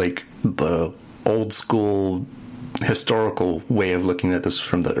interwebs, like the old school historical way of looking at this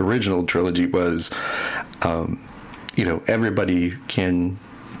from the original trilogy was, everybody can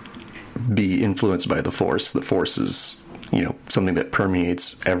be influenced by the Force. The Force is, something that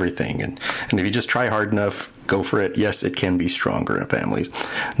permeates everything. And if you just try hard enough, go for it, yes, it can be stronger in families.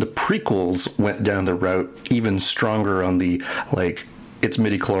 The prequels went down the route even stronger on the, it's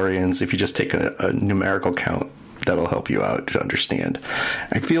midichlorians. If you just take a numerical count, that'll help you out to understand.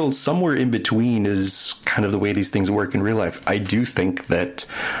 I feel somewhere in between is kind of the way these things work in real life. I do think that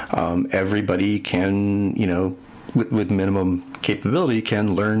everybody can, with minimum capability,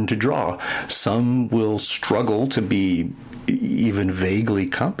 can learn to draw. Some will struggle to be even vaguely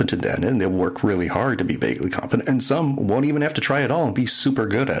competent at it, and they'll work really hard to be vaguely competent, and some won't even have to try at all and be super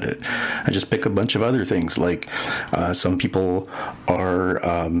good at it. I just pick a bunch of other things, like some people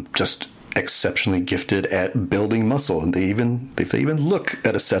are just exceptionally gifted at building muscle, and if they even look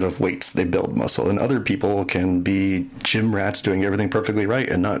at a set of weights, they build muscle. And other people can be gym rats doing everything perfectly right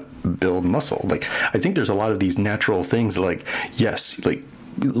and not build muscle. I think there's a lot of these natural things, yes,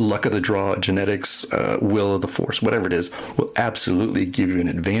 luck of the draw, genetics, will of the Force, whatever it is, will absolutely give you an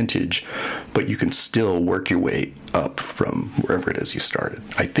advantage, but you can still work your way up from wherever it is you started.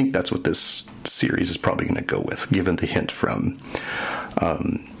 I think that's what this series is probably going to go with, given the hint from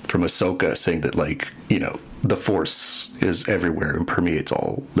Ahsoka saying that, like, you know, the Force is everywhere and permeates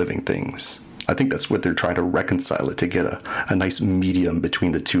all living things. I think that's what they're trying to reconcile it, to get a nice medium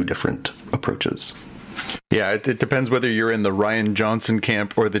between the two different approaches. Yeah, it depends whether you're in the Rian Johnson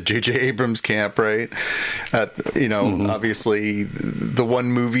camp or the J.J. Abrams camp, right? Obviously, the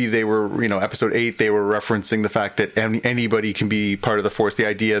one movie they were, Episode 8, they were referencing the fact that anybody can be part of the Force. The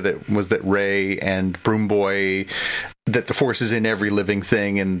idea that Rey and Broom Boy, that the Force is in every living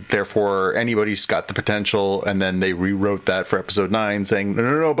thing, and therefore anybody's got the potential. And then they rewrote that for Episode 9, saying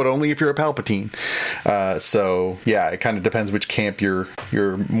no, but only if you're a Palpatine. So yeah, it kind of depends which camp you're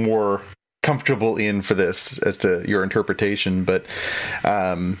more comfortable in for this as to your interpretation. But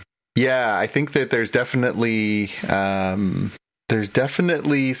yeah, I think that there's definitely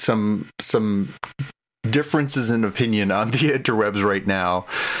some differences in opinion on the interwebs right now.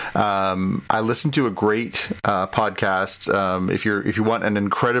 I listened to a great podcast. If you want an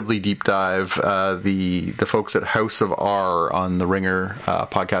incredibly deep dive, the folks at House of R on the Ringer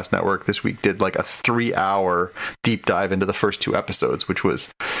podcast network this week did like a 3-hour deep dive into the first 2 episodes, which was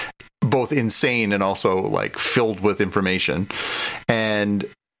both insane and also like filled with information. And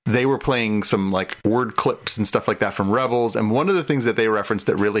they were playing some like word clips and stuff like that from Rebels. And one of the things that they referenced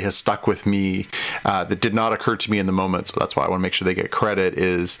that really has stuck with me, that did not occur to me in the moment, so that's why I want to make sure they get credit,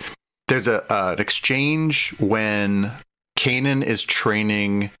 is there's an exchange when Kanan is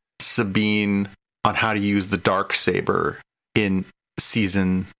training Sabine on how to use the Darksaber in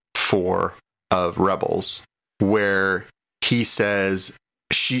season 4 of Rebels, where he says,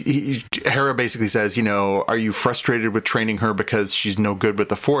 Hera basically says, are you frustrated with training her because she's no good with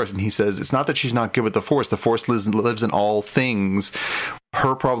the Force? And he says, it's not that she's not good with the Force. The Force lives in all things.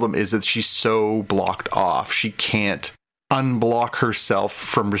 Her problem is that she's so blocked off. She can't unblock herself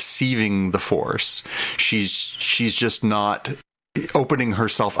from receiving the Force. She's just not opening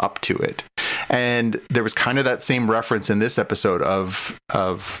herself up to it. And there was kind of that same reference in this episode of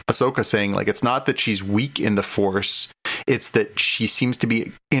Ahsoka saying, like, it's not that she's weak in the Force, it's that she seems to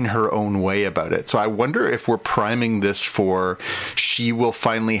be in her own way about it. So I wonder if we're priming this for, she will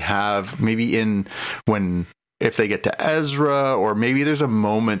finally have, maybe if they get to Ezra, or maybe there's a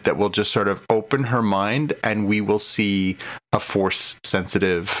moment that will just sort of open her mind and we will see a Force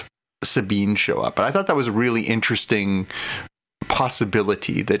sensitive Sabine show up. But I thought that was a really interesting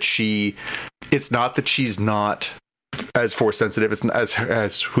possibility, that it's not that she's not as Force sensitive. It's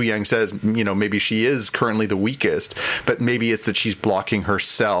as Hu Yang says, maybe she is currently the weakest, but maybe it's that she's blocking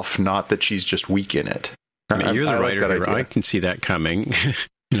herself, not that she's just weak in it. I mean, you're the writer here. I can see that coming.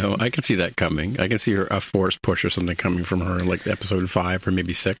 I can see that coming. I can see a Force push or something coming from her, like episode 5 or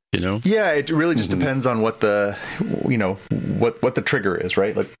maybe 6. Yeah, it really just depends on what the what the trigger is,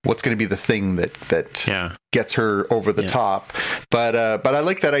 right? Like, what's going to be the thing that gets her over the top. But I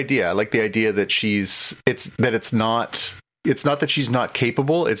like that idea. I like the idea that it's not that she's not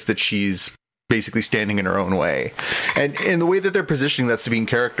capable. It's that she's basically standing in her own way. And in the way that they're positioning that Sabine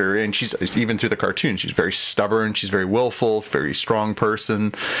character, and she's, even through the cartoon, she's very stubborn, she's very willful, very strong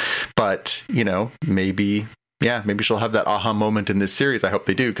person. But, maybe she'll have that aha moment in this series. I hope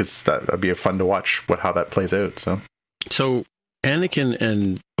they do, because that'd be fun to watch how that plays out. So Anakin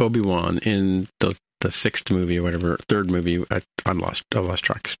and Obi-Wan in the 6th movie or whatever, 3rd movie, I lost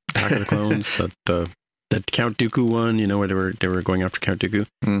track. Attack of the Clones, the Count Dooku one, where they were going after Count Dooku.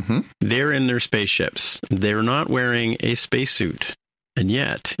 Mm-hmm. They're in their spaceships. They're not wearing a spacesuit. And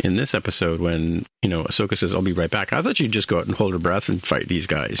yet, in this episode, when, Ahsoka says, I'll be right back, I thought she'd just go out and hold her breath and fight these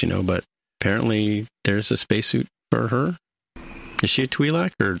guys, but apparently there's a spacesuit for her. Is she a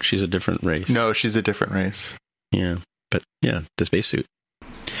Twi'lek, or she's a different race? No, she's a different race. Yeah, but yeah, the spacesuit.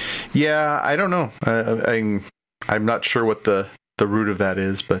 Yeah, I don't know. I'm not sure what the root of that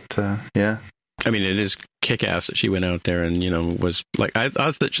is, but yeah. I mean, it is kick-ass that she went out there and was like, I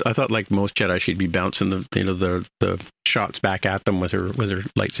thought like most Jedi, she'd be bouncing the shots back at them with her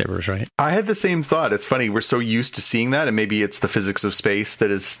lightsabers, right? I had the same thought. It's funny, we're so used to seeing that, and maybe it's the physics of space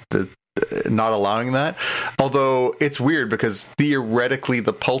that is not allowing that. Although it's weird, because theoretically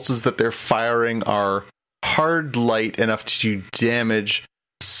the pulses that they're firing are hard light enough to do damage,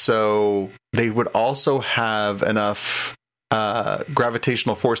 so they would also have enough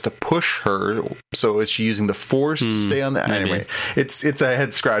gravitational force to push her. So is she using the Force to stay on the anyway? It's a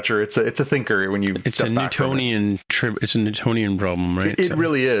head scratcher. It's a thinker when you step back from it. It's a Newtonian problem, right? It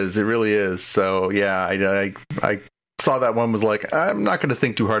really is. So yeah, I saw that one, was like, I'm not going to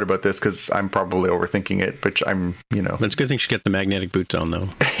think too hard about this because I'm probably overthinking it, but I'm, But it's a good thing she get the magnetic boots on, though.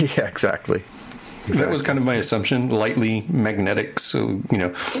 Yeah, exactly. That was kind of my assumption, lightly magnetic. So,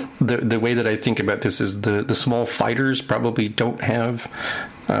 the way that I think about this is the small fighters probably don't have,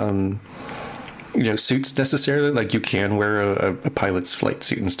 suits necessarily. Like, you can wear a pilot's flight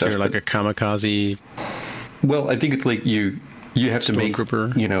suit and stuff. You're like a kamikaze. Well, I think it's like you have to make,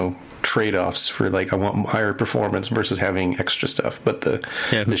 Stormtrooper. Trade-offs for, like, I want higher performance versus having extra stuff. But who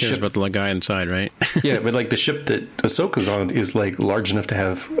cares about the guy inside, right? Yeah, but like the ship that Ahsoka's on is like large enough to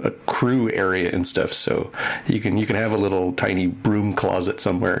have a crew area and stuff. So you can have a little tiny broom closet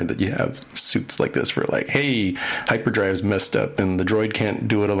somewhere that you have suits like this for, like, hey, hyperdrive's messed up and the droid can't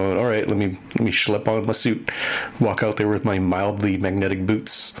do it alone. All right, let me schlep on my suit, walk out there with my mildly magnetic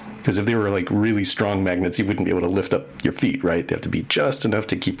boots. Because if they were like really strong magnets, you wouldn't be able to lift up your feet, right? They have to be just enough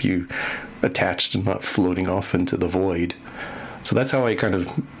to keep you attached and not floating off into the void. So that's how I kind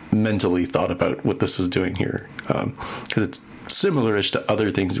of mentally thought about what this was doing here. Because it's similar-ish to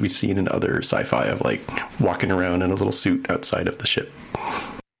other things we've seen in other sci-fi of, like, walking around in a little suit outside of the ship.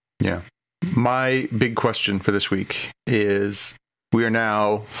 Yeah. My big question for this week is, we are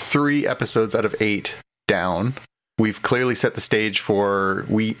now 3 episodes out of 8 down. We've clearly set the stage for,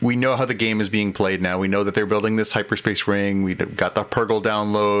 we know how the game is being played now. We know that they're building this hyperspace ring. We've got the Purgle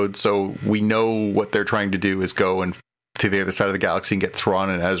download. So we know what they're trying to do is go and to the other side of the galaxy and get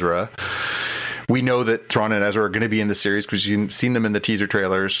Thrawn and Ezra. We know that Thrawn and Ezra are going to be in the series because you've seen them in the teaser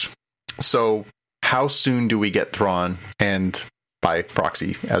trailers. So how soon do we get Thrawn and, by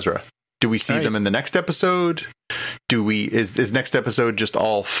proxy, Ezra? Do we see them in the next episode? Is next episode just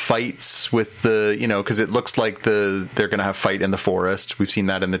all fights with the, because it looks like they're going to have fight in the forest. We've seen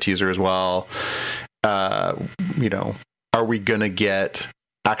that in the teaser as well. Are we going to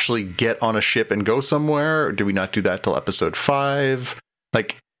actually get on a ship and go somewhere? Or do we not do that till episode 5?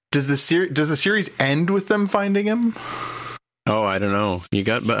 Like, does the series end with them finding him? Oh, I don't know.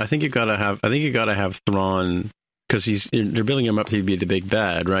 I think you gotta have Thrawn, because they're building him up to be the big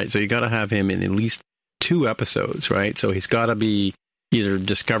bad, right? So you got to have him in at least 2 episodes, right? So he's got to be either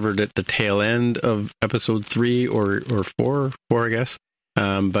discovered at the tail end of episode 3 or 4, I guess.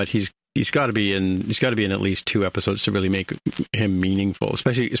 But he's got to be in at least 2 episodes to really make him meaningful,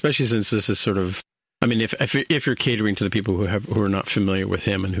 especially since this is sort of, I mean, if you're catering to the people who are not familiar with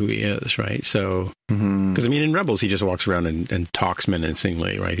him and who he is, right? So, because I mean, in Rebels he just walks around and talks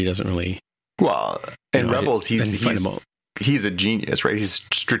menacingly, right? He doesn't really. Well, in Rebels, he's a genius, right? He's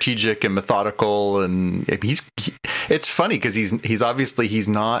strategic and methodical, and it's funny because he's obviously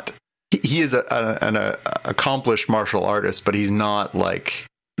not. He is an accomplished martial artist, but he's not like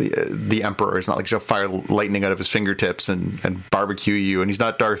the Emperor. It's not like he'll fire lightning out of his fingertips and barbecue you, and he's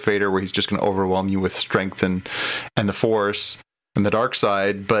not Darth Vader where he's just going to overwhelm you with strength and the Force and the dark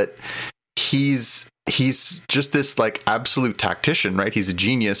side. But he's just this like absolute tactician, right? He's a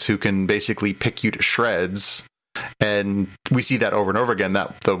genius who can basically pick you to shreds, and we see that over and over again.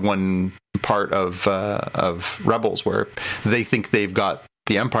 That the one part of Rebels where they think they've got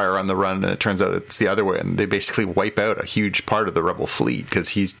the Empire on the run, and it turns out it's the other way, and they basically wipe out a huge part of the Rebel fleet because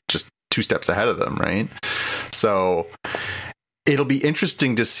he's just 2 steps ahead of them, right? So it'll be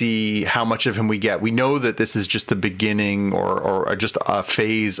interesting to see how much of him we get. We know that this is just the beginning or just a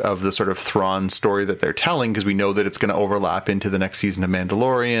phase of the sort of Thrawn story that they're telling, because we know that it's going to overlap into the next season of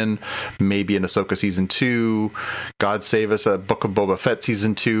Mandalorian, maybe in Ahsoka season 2, God save us, a Book of Boba Fett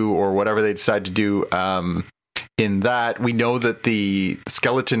season 2, or whatever they decide to do. In that, we know that the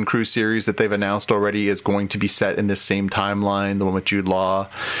Skeleton Crew series that they've announced already is going to be set in this same timeline, the one with Jude Law.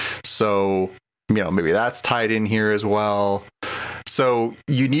 So, maybe that's tied in here as well. So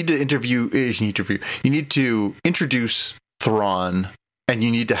you need to introduce Thrawn, and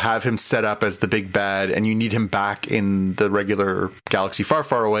you need to have him set up as the big bad, and you need him back in the regular galaxy far,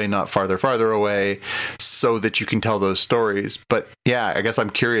 far away, not farther, farther away, so that you can tell those stories. But yeah, I guess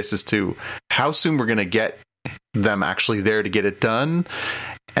I'm curious as to how soon we're going to get them actually there to get it done,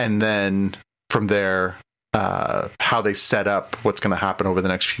 and then from there how they set up what's going to happen over the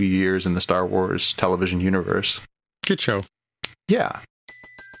next few years in the Star Wars television universe. Good show. Yeah.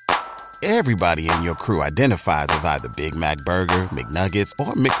 Everybody in your crew identifies as either Big Mac Burger, McNuggets,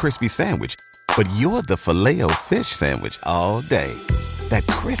 or McCrispy Sandwich, but you're the Filet-O-Fish Sandwich all day. That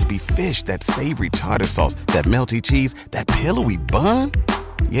crispy fish, that savory tartar sauce, that melty cheese, that pillowy bun.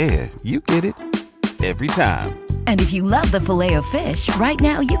 Yeah, you get it. Every time. And if you love the Filet-O-Fish, right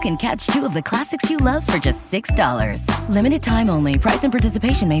now you can catch 2 of the classics you love for just $6. Limited time only. Price and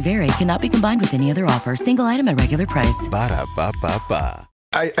participation may vary. Cannot be combined with any other offer. Single item at regular price. Ba-da-ba-ba-ba.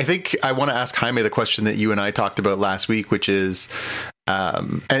 I think I want to ask Jaime the question that you and I talked about last week, which is,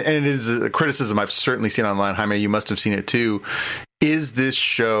 and it is a criticism I've certainly seen online. Jaime, you must have seen it too. Is this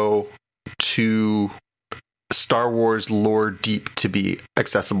show too Star Wars lore deep to be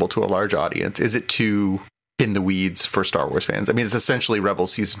accessible to a large audience? Is it too in the weeds for Star Wars fans? I mean, it's essentially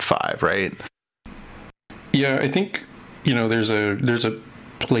Rebels season 5, right? Yeah, I think, there's a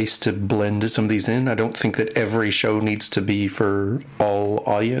place to blend some of these in. I don't think that every show needs to be for all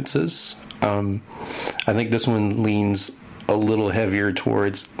audiences. I think this one leans a little heavier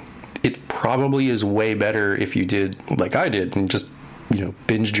towards, it probably is way better if you did like I did and just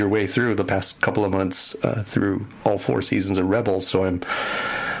binged your way through the past couple of months through all 4 seasons of Rebels. So I'm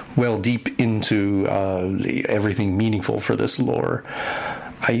well deep into everything meaningful for this lore.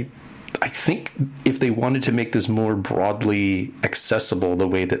 I think if they wanted to make this more broadly accessible, the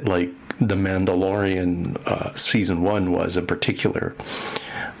way that like The Mandalorian season 1 was in particular,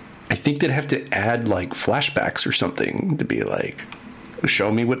 I think they'd have to add like flashbacks or something to be like,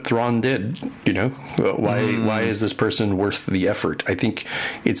 show me what Thrawn did, why is this person worth the effort? I think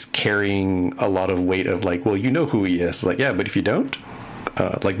it's carrying a lot of weight of like, well, who he is. Like, yeah, but if you don't,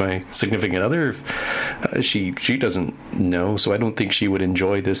 like my significant other, she doesn't know, so I don't think she would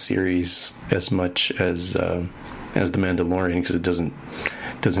enjoy this series as much as The Mandalorian, because it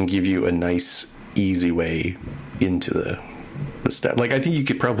doesn't give you a nice, easy way into the stuff. Like, I think you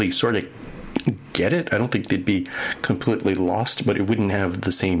could probably sort of get it. I don't think they'd be completely lost, but it wouldn't have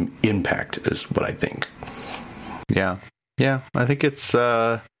the same impact as what I think. Yeah. I think it's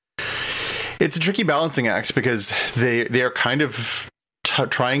a tricky balancing act, because they are kind of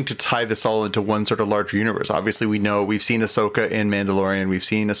trying to tie this all into one sort of larger universe. Obviously, we've seen Ahsoka in Mandalorian, we've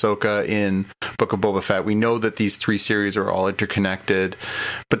seen Ahsoka in Book of Boba Fett. We know that these 3 series are all interconnected.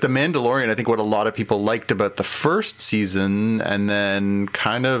 But The Mandalorian, I think what a lot of people liked about the first season, and then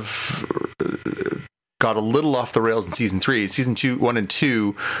kind of got a little off the rails in season 3. Season 1 and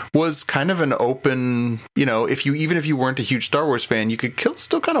 2 was kind of an open, if you weren't a huge Star Wars fan, you could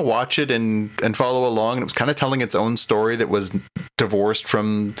still kind of watch it and follow along. And it was kind of telling its own story that was divorced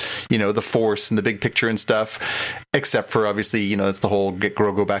from, the Force and the big picture and stuff, except for obviously, it's the whole get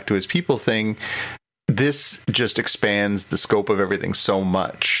Grogu back to his people thing. This just expands the scope of everything so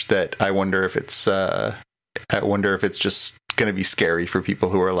much that I wonder if it's just going to be scary for people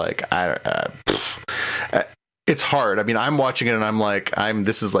who are like, it's hard. I mean, I'm watching it and I'm like,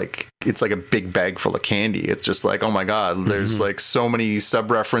 it's like a big bag full of candy. It's just like, oh my God, there's like so many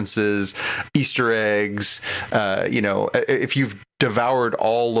sub-references, Easter eggs. If you've devoured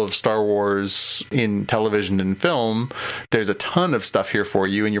all of Star Wars in television and film, there's a ton of stuff here for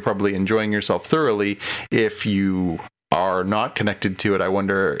you, and you're probably enjoying yourself thoroughly. If you are not connected to it, I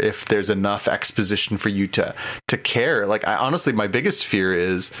wonder if there's enough exposition for you to care. Like, honestly, my biggest fear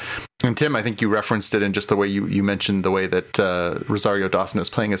is, and Tim, I think you referenced it in just the way you mentioned the way that Rosario Dawson is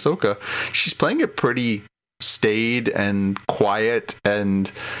playing Ahsoka. She's playing it pretty staid and quiet,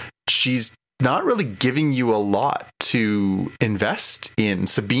 and she's not really giving you a lot to invest in.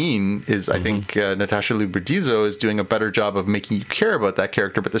 Sabine is, I think, Natasha Liu-Bordizzo is doing a better job of making you care about that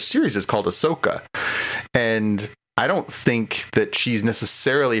character, but the series is called Ahsoka. And I don't think that she's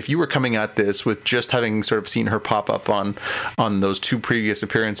necessarily, if you were coming at this with just having sort of seen her pop up on those 2 previous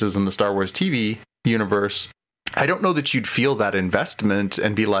appearances in the Star Wars TV universe, I don't know that you'd feel that investment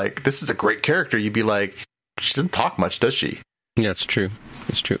and be like, this is a great character. You'd be like, she doesn't talk much, does she? Yeah, it's true.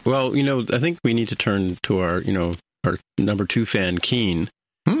 It's true. Well, I think we need to turn to our number 2 fan, Keen,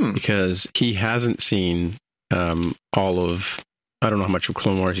 because he hasn't seen all of, I don't know how much of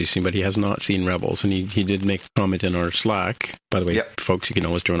Clone Wars he's seen, but he has not seen Rebels. And he did make a comment in our Slack. By the way, folks, you can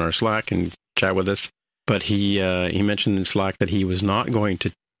always join our Slack and chat with us. But he mentioned in Slack that he was not going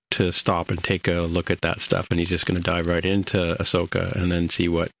to stop and take a look at that stuff, and he's just going to dive right into Ahsoka and then see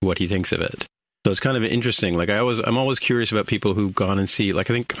what he thinks of it. So it's kind of interesting. Like, I'm always curious about people who've gone and see,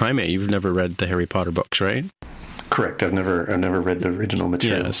 like, I think, Jaime, you've never read the Harry Potter books, right? Correct. I've never read the original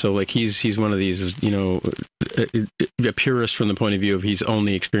material. Yeah, so like he's one of these, a purist from the point of view of he's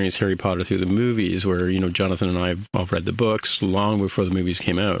only experienced Harry Potter through the movies, where, Jonathan and I have all read the books long before the movies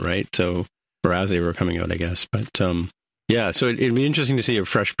came out, right? So, or as they were coming out, I guess. But yeah, so it'd be interesting to see a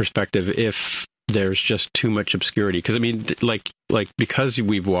fresh perspective if there's just too much obscurity. Because I mean, like because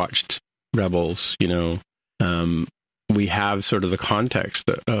we've watched Rebels, we have sort of the context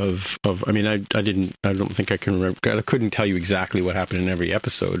of I mean, I don't think I can remember, I couldn't tell you exactly what happened in every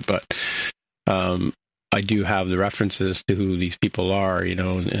episode, but I do have the references to who these people are,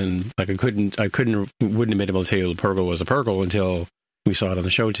 and like I wouldn't have been able to tell you the Purgle was a Purgle until we saw it on the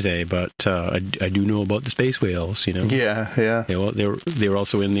show today, but I do know about the space whales. Yeah. They were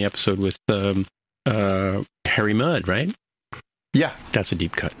also in the episode with Harry Mudd, right? Yeah, that's a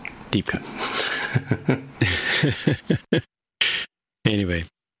deep cut. Anyway,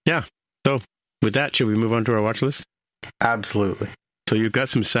 yeah. So with that, should we move on to our watch list? Absolutely. So you've got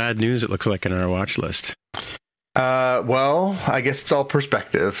some sad news, it looks like, in our watch list. Well, I guess it's all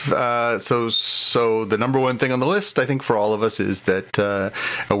perspective. So the number one thing on the list, I think, for all of us is that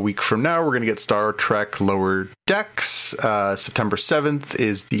a week from now, we're going to get Star Trek Lower Decks. September 7th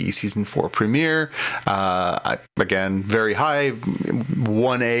is the season 4 premiere. Again, very high.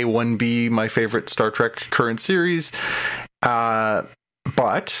 1A, 1B, my favorite Star Trek current series.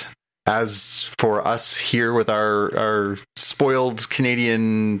 But as for us here with our spoiled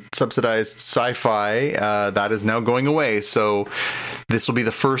Canadian subsidized sci-fi, that is now going away. So this will be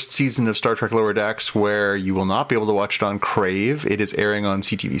the first season of Star Trek Lower Decks where you will not be able to watch it on Crave. It is airing on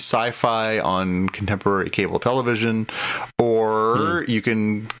CTV Sci-Fi, on contemporary cable television, or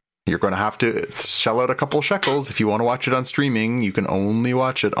you're going to have to shell out a couple shekels if you want to watch it on streaming. You can only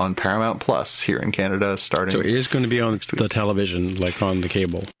watch it on Paramount Plus here in Canada starting. So it is going to be on the television, like on the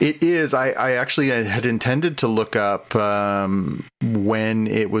cable. It is. I actually had intended to look up when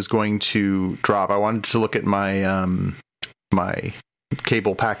it was going to drop. I wanted to look at my my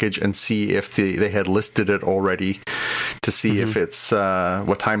cable package and see if they had listed it already to see if it's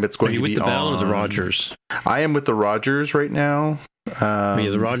what time it's going to be on. Are you with the Bell or the Rogers? I am with the Rogers right now.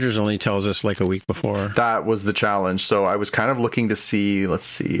 The Rogers only tells us like a week before. That was the challenge. So I was kind of looking to see, let's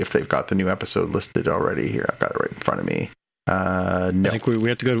see if they've got the new episode listed already here. I've got it right in front of me. No. I think we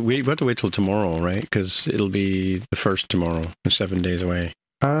have to wait till tomorrow, right? Because it'll be the first tomorrow, 7 days away.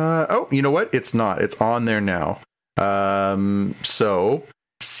 Oh, you know what? It's not. It's on there now. So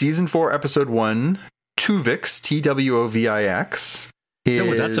season 4, episode 1, Tuvix, Twovix, know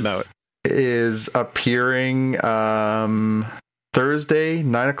what that's about. Is appearing Thursday,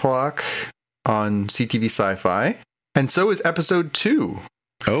 9 o'clock on CTV Sci-Fi. And so is episode 2.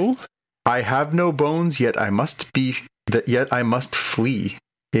 Oh? I have no bones, yet I must flee. Does that mean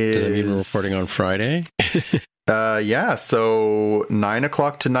we're reporting on Friday? Yeah, so 9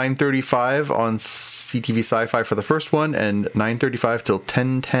 o'clock to 9:35 on CTV Sci-Fi for the first one, and 9:35 till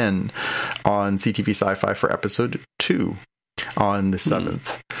 10:10 on CTV Sci-Fi for episode 2 on the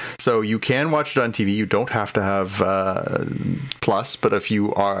 7th. So you can watch it on TV. You don't have to have Plus, but if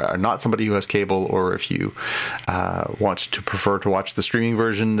you are not somebody who has cable, or if you prefer to watch the streaming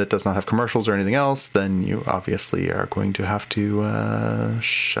version that does not have commercials or anything else, then you obviously are going to have to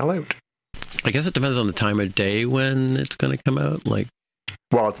shell out. I guess it depends on the time of day when it's going to come out.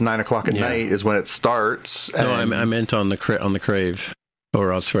 Well, it's 9 o'clock at night is when it starts. No, I meant on the Crave,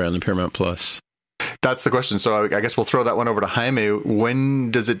 or elsewhere on the Paramount Plus. That's the question. So I guess we'll throw that one over to Jaime.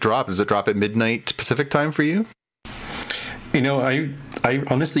 When does it drop? Does it drop at midnight Pacific time for you? I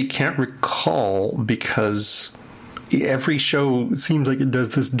honestly can't recall, because every show seems like it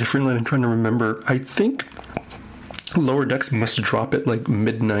does this differently. I'm trying to remember. I think Lower Decks must drop at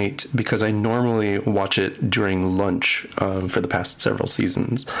midnight, because I normally watch it during lunch for the past several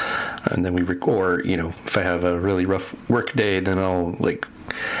seasons. And then if I have a really rough work day, then I'll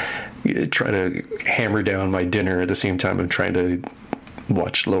try to hammer down my dinner at the same time I'm trying to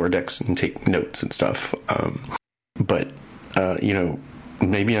watch Lower Decks and take notes and stuff. But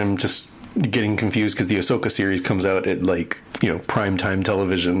maybe I'm just getting confused because the Ahsoka series comes out at primetime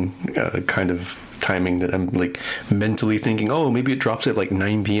television kind of timing, that I'm mentally thinking, oh, maybe it drops at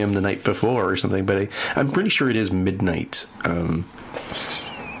 9 p.m. the night before or something. But I'm pretty sure it is midnight.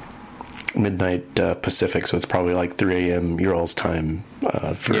 Midnight Pacific, so it's probably 3 a.m. your all's time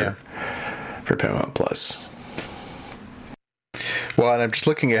for Paramount Plus. Well, and I'm just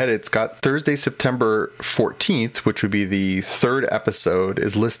looking ahead. It's got Thursday, September 14th, which would be the third episode,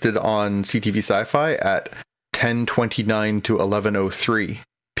 is listed on CTV Sci-Fi at 10:29 to 11:03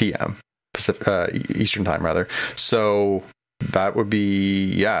 p.m. Pacific, Eastern time, rather. So that would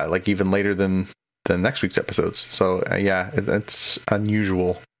be even later than next week's episodes. So it's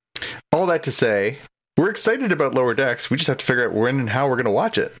unusual. All that to say, we're excited about Lower Decks. We just have to figure out when and how we're going to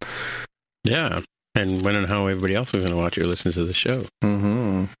watch it. Yeah, and when and how everybody else is going to watch it or listen to the show.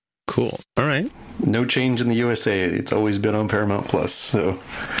 Mm-hmm. Cool. All right. No change in the USA. It's always been on Paramount Plus. So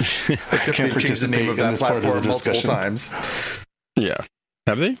except they've changed the name of that platform multiple times. Yeah.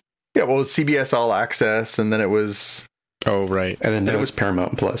 Have they? Yeah, well, it was CBS All Access, and then it was... Oh, right. And then it was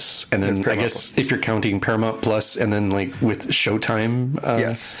Paramount Plus. And then I guess if you're counting Paramount Plus and then with Showtime...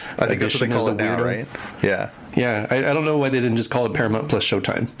 yes. I think that's what they call it now, right? Yeah. Yeah. I don't know why they didn't just call it Paramount Plus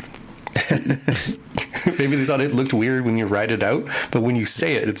Showtime. Maybe they thought it looked weird when you write it out, but when you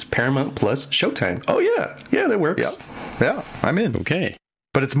say it, it's Paramount Plus Showtime. Oh yeah, that works. Yeah, I'm in. Okay.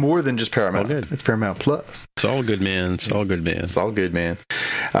 But it's more than just Paramount. All good. It's Paramount Plus. It's all good, man. It's all good, man. It's all good, man.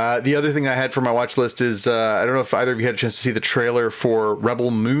 The other thing I had for my watch list is, I don't know if either of you had a chance to see the trailer for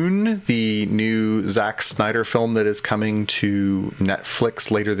Rebel Moon, the new Zack Snyder film that is coming to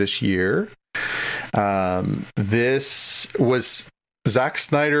Netflix later this year. This was Zack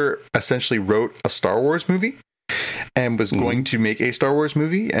Snyder essentially wrote a Star Wars movie and was going to make a Star Wars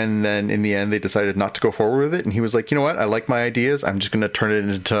movie, and then in the end they decided not to go forward with it, and he was like, you know what, I like my ideas, I'm just going to turn it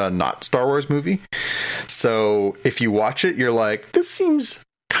into a not Star Wars movie. So if you watch it, you're like, this seems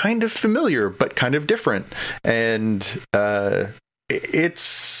kind of familiar but kind of different, and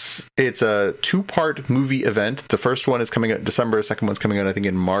it's a 2-part movie event. The first one is coming out in December, the second one's coming out I think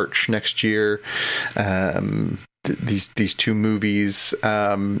in March next year. These two movies,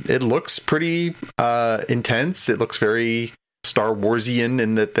 it looks pretty intense. It looks very Star Warsian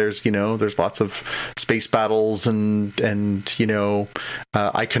in that there's lots of space battles and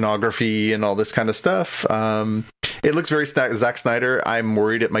iconography and all this kind of stuff. It looks very Zack Snyder. I'm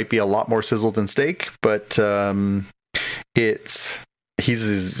worried it might be a lot more sizzle than steak, but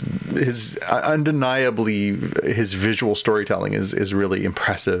his undeniably his visual storytelling is really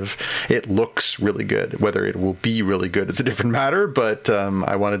impressive. It looks really good. Whether it will be really good is a different matter, but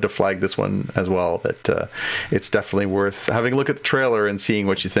I wanted to flag this one as well, that it's definitely worth having a look at the trailer and seeing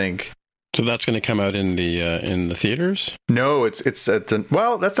what you think. So that's going to come out in the theaters? No,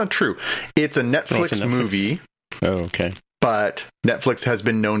 well, that's not true. It's a Netflix movie. Oh, okay. But Netflix has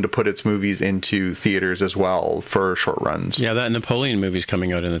been known to put its movies into theaters as well for short runs. Yeah, that Napoleon movie's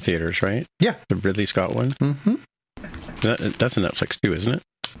coming out in the theaters, right? Yeah. The Ridley Scott one? Mm-hmm. That's a Netflix too, isn't it?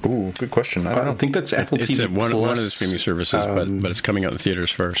 Ooh, good question. I don't know. I think that's Apple TV Plus. One of the streaming services, but it's coming out in the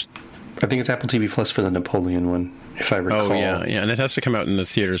theaters first. I think it's Apple TV Plus for the Napoleon one, if I recall. Oh, yeah, and it has to come out in the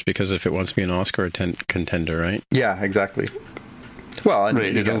theaters because if it wants to be an Oscar contender, right? Yeah, exactly. Well, and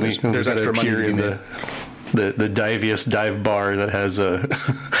right, there's extra money in the diviest dive bar that has a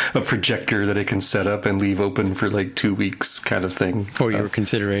projector that it can set up and leave open for like 2 weeks kind of thing. For your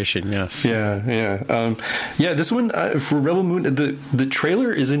consideration, yes. Yeah. This one, for Rebel Moon, the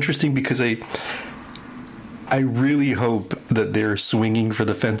trailer is interesting because I really hope that they're swinging for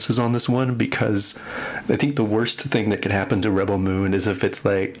the fences on this one, because I think the worst thing that could happen to Rebel Moon is if it's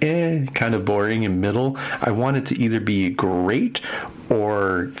like, kind of boring and middle. I want it to either be great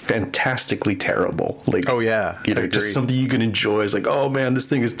or fantastically terrible. Like, oh yeah, just something you can enjoy. It's like, oh man, this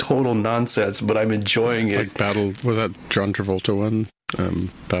thing is total nonsense, but I'm enjoying it. Like was that John Travolta one?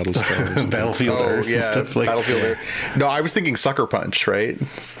 Battlestar, Battlefield Earth, and stuff like Battlefield Earth. No, I was thinking Sucker Punch. Right,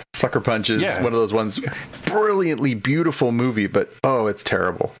 Sucker Punch is one of those ones. Brilliantly beautiful movie, but it's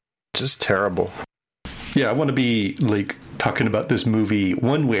terrible, just terrible. Yeah, I want to be like talking about this movie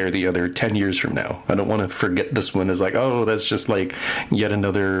one way or the other 10 years from now. I don't want to forget this one as like, oh, that's just like yet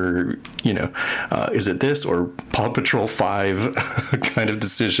another, is it this or Paw Patrol 5 kind of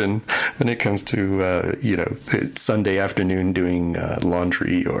decision when it comes to, Sunday afternoon doing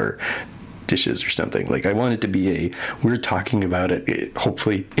laundry or dishes or something. Like, I want it to be we're talking about it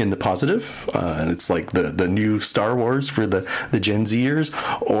hopefully in the positive, and it's like the new Star Wars for the Gen Zers,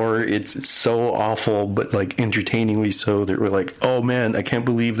 or it's so awful but like entertainingly so that we're like, oh man, I can't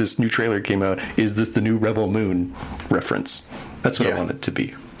believe this new trailer came out. Is this the new Rebel Moon reference? That's what I want it to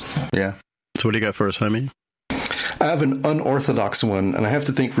be. Yeah. So what do you got for us, Jaime? I have an unorthodox one, and I have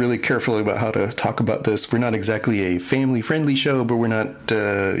to think really carefully about how to talk about this. We're not exactly a family-friendly show, but we're not,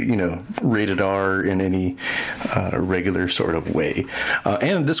 rated R in any regular sort of way.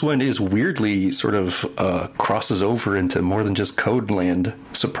 And this one is weirdly sort of crosses over into more than just Code Land,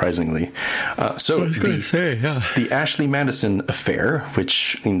 surprisingly. The Ashley Madison Affair,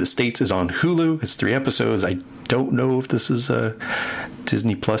 which in the States is on Hulu. It's 3 episodes. I don't know if this is a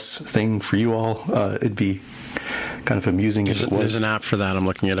Disney Plus thing for you all. It'd be kind of amusing if it was. There's an app for that. I'm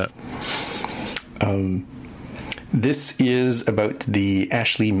looking it up. This is about the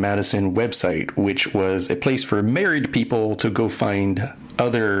Ashley Madison website, which was a place for married people to go find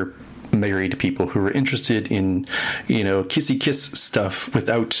other married people who were interested in, kissy kiss stuff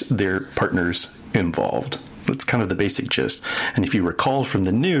without their partners involved. That's kind of the basic gist. And if you recall from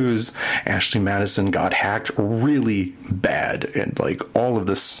the news, Ashley Madison got hacked really bad, and like all of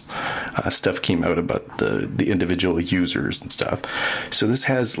this stuff came out about the individual users and stuff. So this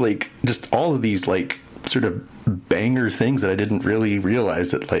has like just all of these like sort of banger things that I didn't really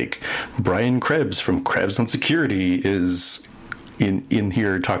realize, that like Brian Krebs from Krebs on Security is in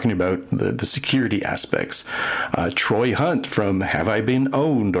here talking about the security aspects. Troy Hunt from Have I Been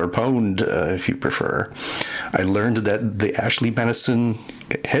Owned or Pwned, if you prefer. I learned that the Ashley Madison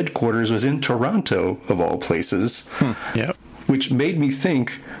headquarters was in Toronto, of all places. Yep. Which made me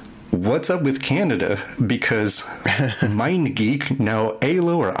think, what's up with Canada? Because MindGeek, now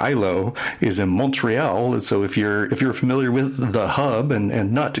ALO or ILO, is in Montreal. So if you're familiar with the hub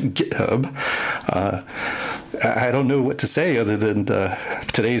and not GitHub, I don't know what to say other than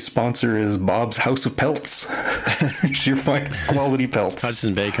today's sponsor is Bob's House of Pelts. It's your finest quality pelts.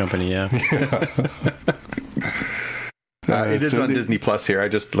 Hudson Bay Company, yeah. It is on Disney Plus here. I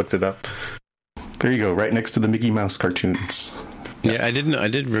just looked it up. There you go, right next to the Mickey Mouse cartoons. Yeah, I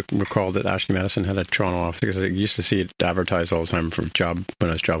did recall that Ashley Madison had a Toronto office because I used to see it advertised all the time for when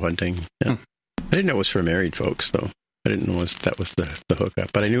I was job hunting. Yeah. I didn't know it was for married folks, though. I didn't know that was the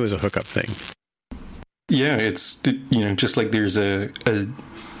hookup, but I knew it was a hookup thing. Yeah, it's just like there's an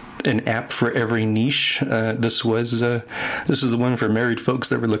app for every niche. This is the one for married folks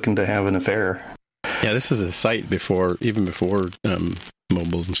that were looking to have an affair. Yeah, this was a site before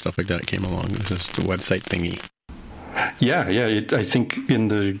mobiles and stuff like that came along. This is the website thingy. Yeah. I think in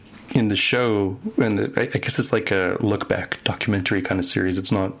the show, and I guess it's like a look back documentary kind of series.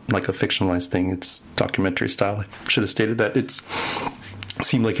 It's not like a fictionalized thing. It's documentary style. I should have stated that. It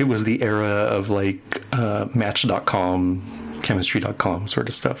seemed like it was the era of like Match.com, Chemistry.com sort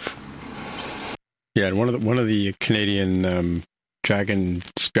of stuff. Yeah, and one of the Canadian Dragon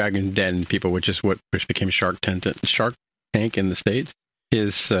Den people, which became Shark Tank in the States,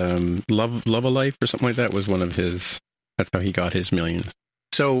 is Love a Life or something like that was one of his. That's how he got his millions.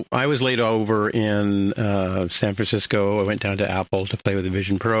 So I was laid over in San Francisco. I went down to Apple to play with the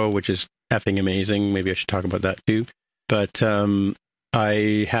Vision Pro, which is effing amazing. Maybe I should talk about that too. But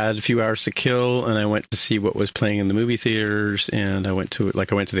I had a few hours to kill, and I went to see what was playing in the movie theaters. And I went to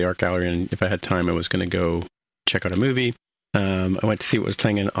the art gallery, and if I had time, I was going to go check out a movie. I went to see what was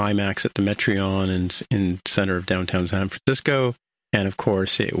playing in IMAX at the Metreon in center of downtown San Francisco. And of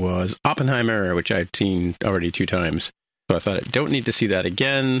course, it was Oppenheimer, which I'd seen already 2 times. So I thought, I don't need to see that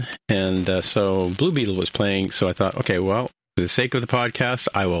again. And so Blue Beetle was playing. So I thought, okay, well, for the sake of the podcast,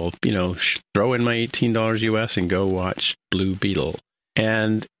 I will, throw in my $18 US and go watch Blue Beetle.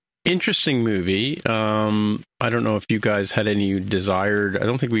 And interesting movie. I don't know if you guys had any desired. I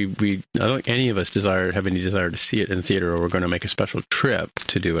don't think I don't think any of us have any desire to see it in theater, or we're going to make a special trip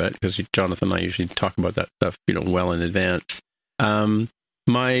to do it because Jonathan and I usually talk about that stuff, well in advance.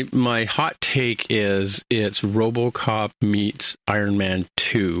 My hot take is it's RoboCop meets Iron Man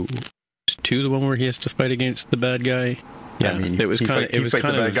 2. Is 2 the one where he has to fight against the bad guy? Yeah, it was kind of. He fights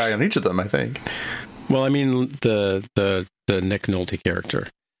a bad guy on each of them, I think. Well, I mean the Nick Nolte character.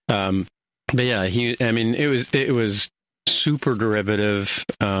 But yeah, it was super derivative.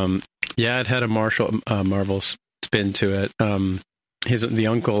 It had a Marvel spin to it. The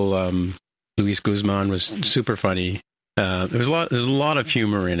uncle Luis Guzman was super funny. There's a lot of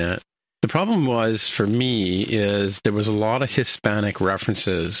humor in it. The problem was for me is there was a lot of Hispanic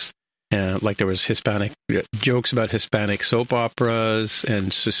references, like there was Hispanic jokes about Hispanic soap operas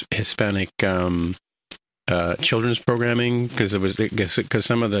and Hispanic children's programming because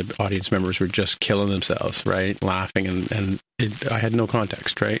some of the audience members were just killing themselves, right, laughing, and I had no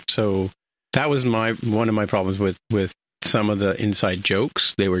context, right? So that was one of my problems with some of the inside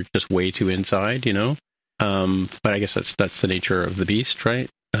jokes. They were just way too inside, But I guess that's the nature of the beast, right?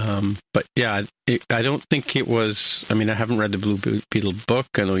 But yeah, I don't think it was. I mean, I haven't read the Blue Beetle book.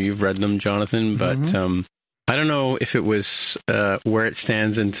 I know you've read them, Jonathan, but I don't know if it was where it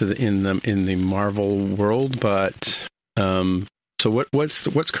stands in the Marvel world. But so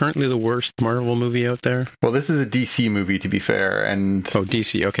what's currently the worst Marvel movie out there? Well, this is a DC movie, to be fair, and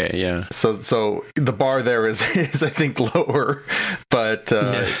DC, okay, yeah. So the bar there is I think lower, but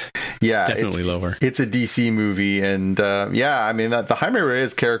definitely lower. It's a DC movie, and I mean the Jaime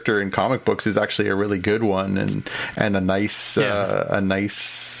Reyes character in comic books is actually a really good one, and a nice sort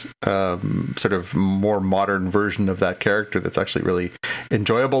of more modern version of that character that's actually really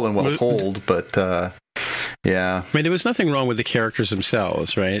enjoyable and well told, but. Yeah, I mean, there was nothing wrong with the characters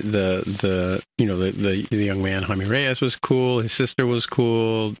themselves, right? The young man Jaime Reyes was cool. His sister was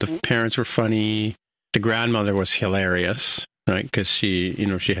cool. The parents were funny. The grandmother was hilarious, right? Because she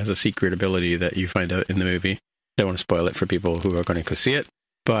has a secret ability that you find out in the movie. Don't want to spoil it for people who are going to go see it,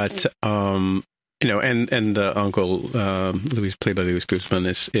 but and the uncle Luis, played by Luis Guzman,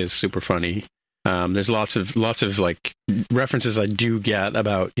 is super funny. There's lots of like references I do get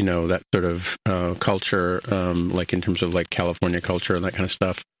about that sort of culture, like in terms of like California culture and that kind of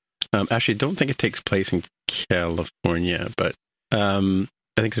stuff. Actually, I don't think it takes place in California, but I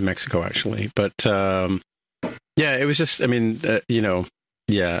think it's Mexico actually, but yeah, it was just. I mean,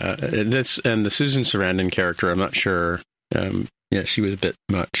 yeah, and the Susan Sarandon character. I'm not sure. Yeah, she was a bit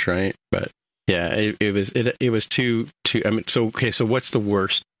much, right? But yeah, it was too. I mean, so what's the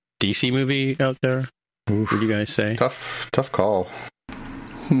worst DC movie out there? Oof. What do you guys say? Tough call.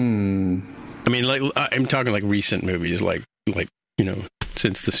 I mean, like I'm talking like recent movies, like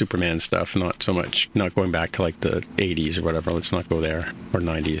since the Superman stuff, not so much, not going back to like the 80s or whatever. Let's not go there, or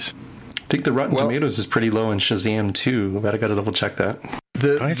 90s. I think the Rotten Tomatoes is pretty low in Shazam too, but I got to double check that.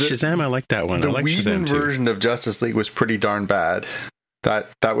 Shazam, I like that one. The I like Whedon Shazam too. version of Justice League was pretty darn bad. That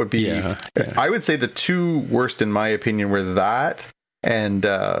would be. Yeah. I would say the two worst, in my opinion, were that, and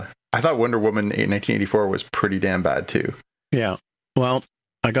I thought Wonder Woman in 1984 was pretty damn bad too. Yeah. Well,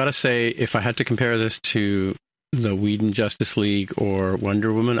 I gotta say, if I had to compare this to the Whedon Justice League or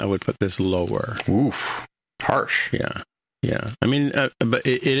Wonder Woman, I would put this lower. Oof, harsh. Yeah. I mean, but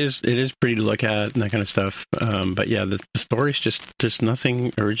it is pretty to look at and that kind of stuff. But yeah, the story's just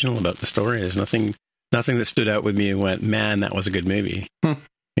nothing original about the story. There's nothing that stood out with me and went, man, that was a good movie.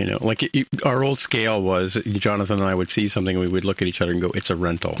 Like our old scale was Jonathan and I would see something and we would look at each other and go, it's a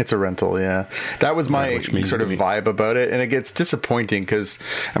rental. It's a rental, yeah. That was my sort of vibe about it. And it gets disappointing because,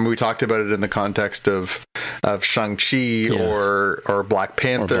 I mean, we talked about it in the context of Shang-Chi or Black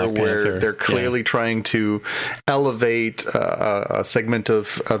Panther, where they're clearly trying to elevate a segment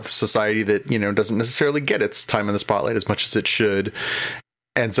of society that, doesn't necessarily get its time in the spotlight as much as it should.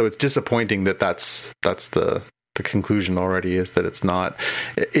 And so it's disappointing that that's the conclusion already, is that it's not.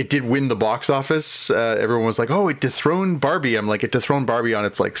 It did win the box office. Everyone was like, oh, it dethroned Barbie. I'm like, it dethroned Barbie on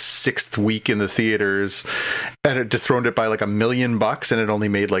its like 6th week in the theaters, and it dethroned it by like $1 million, and it only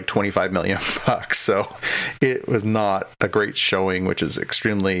made like $25 million. So it was not a great showing, which is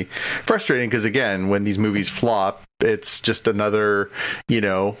extremely frustrating because, again, when these movies flop, it's just another,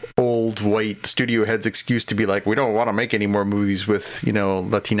 old white studio head's excuse to be like, we don't want to make any more movies with,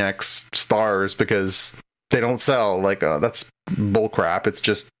 Latinx stars because they don't sell. Like, that's bullcrap. It's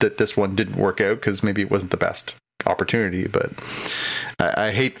just that this one didn't work out because maybe it wasn't the best opportunity. But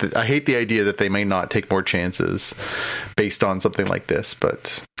I hate the idea that they may not take more chances based on something like this.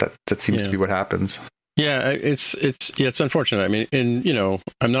 But that seems to be what happens. Yeah, it's unfortunate. I mean, and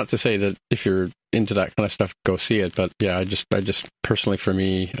I'm not to say that if you're into that kind of stuff, go see it. But yeah, I just personally, for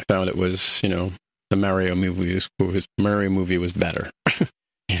me, I found it was the Mario movie was better.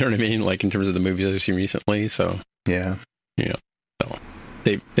 You know what I mean? Like in terms of the movies I've seen recently. So yeah. So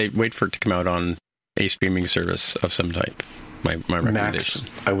they wait for it to come out on a streaming service of some type. My recommendation.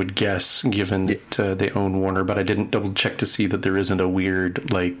 Max, I would guess, given that they own Warner, but I didn't double check to see that there isn't a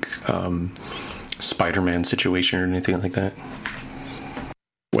weird like Spider-Man situation or anything like that.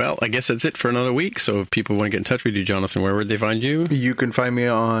 Well, I guess that's it for another week. So if people want to get in touch with you, Jonathan, where would they find you? You can find me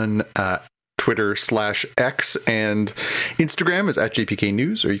on Twitter/X, and Instagram is @JPK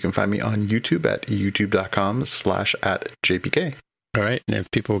News, or you can find me on YouTube at youtube.com/@JPK. All right. And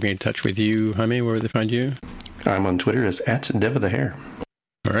if people get in touch with you, Jaime, where would they find you? I'm on Twitter as @DevOfTheHair.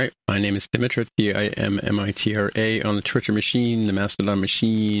 All right. My name is Dimitra, DIMMITRA, on the Twitter machine, the Mastodon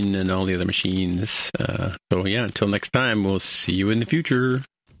machine, and all the other machines. So yeah, until next time, we'll see you in the future.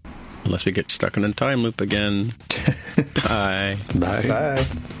 Unless we get stuck in a time loop again. Bye. Bye. Bye.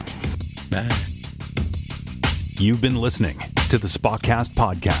 Bye. You've been listening to the Spotcast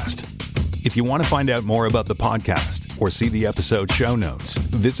podcast. If you want to find out more about the podcast or see the episode show notes,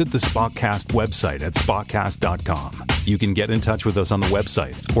 visit the Spotcast website at spotcast.com. You can get in touch with us on the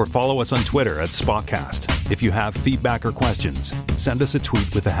website or follow us on Twitter at Spotcast. If you have feedback or questions, send us a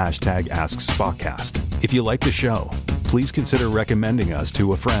tweet with the hashtag AskSpotcast. If you like the show, please consider recommending us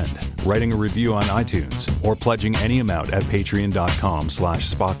to a friend, writing a review on iTunes, or pledging any amount at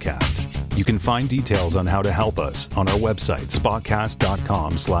patreon.com/Spotcast. You can find details on how to help us on our website,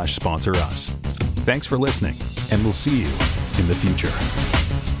 spotcast.com/sponsor us. Thanks for listening, and we'll see you in the future.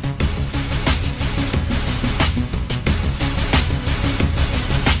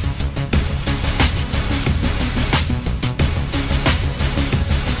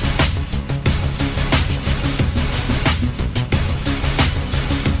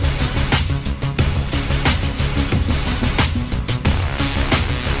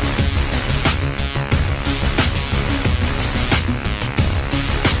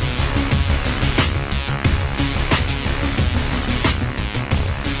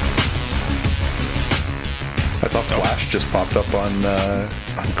 Just popped up on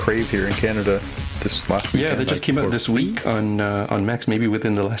Crave here in Canada this last week. Yeah, they just came out this week on Max, maybe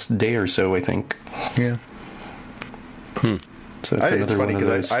within the last day or so, I think. Yeah. So that's It's another funny one of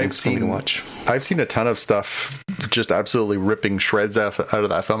because those things for me to watch. I've seen a ton of stuff just absolutely ripping shreds out of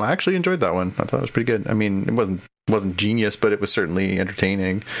that film. I actually enjoyed that one. I thought it was pretty good. I mean, it wasn't genius, but it was certainly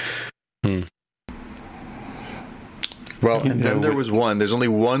entertaining. Well, and then there was one. There's only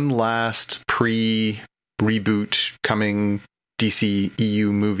one last pre-reboot coming DC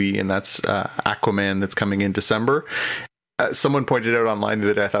EU movie, and that's Aquaman, that's coming in December. Someone pointed out online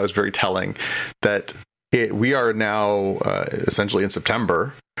that I thought was very telling that we are now essentially in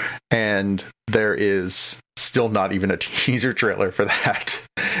September, and there is still not even a teaser trailer for that,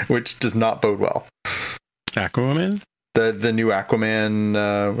 which does not bode well. Aquaman? The new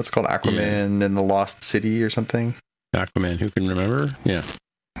Aquaman, what's it called? Aquaman and the Lost City or something? Aquaman, who can remember? Yeah.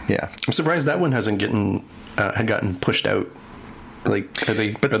 I'm surprised that one hasn't had gotten pushed out. Like, are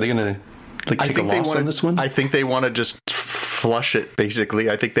they gonna take a loss on this one? I think they want to just flush it. Basically,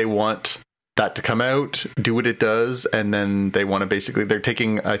 I think they want that to come out, do what it does, and then they want to they're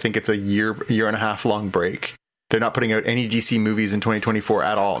taking, I think it's a year and a half long break. They're not putting out any DC movies in 2024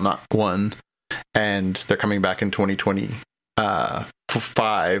 at all, not one, and they're coming back in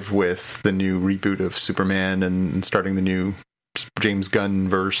 2025 with the new reboot of Superman and starting the new James Gunn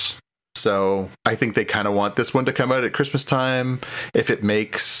verse. So I think they kind of want this one to come out at Christmas time. If it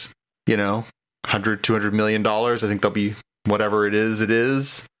makes, $100, $200 million, I think they'll be whatever it is.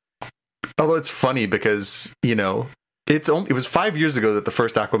 Although it's funny because, it was 5 years ago that the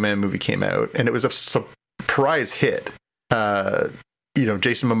first Aquaman movie came out, and it was a surprise hit.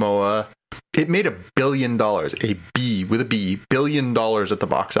 Jason Momoa, it made $1 billion, $1 billion at the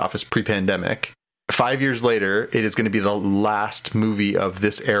box office pre-pandemic. 5 years later, it is going to be the last movie of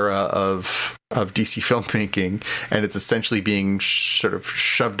this era of DC filmmaking, and it's essentially being sort of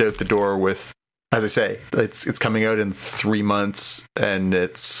shoved out the door with, as I say, it's coming out in 3 months, and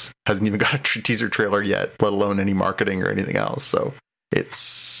hasn't even got a teaser trailer yet, let alone any marketing or anything else. So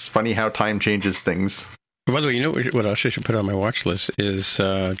it's funny how time changes things. By the way, what else I should put on my watch list is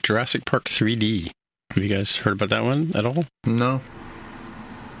Jurassic Park 3D. Have you guys heard about that one at all? No.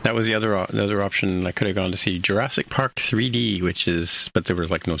 That was the other option. I could have gone to see Jurassic Park 3D, but there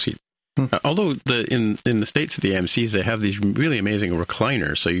was no seats. Although in the States at the AMCs, they have these really amazing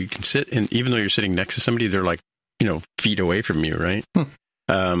recliners, so you can sit, and even though you're sitting next to somebody, they're feet away from you, right?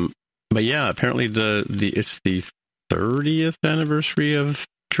 But yeah, apparently it's the 30th anniversary of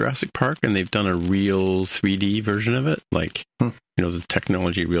Jurassic Park, and they've done a real 3D version of it, the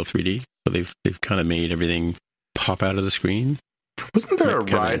technology real 3D. So they've kind of made everything pop out of the screen. Wasn't there a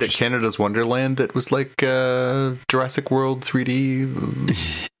ride at Canada's Wonderland that was like Jurassic World 3D?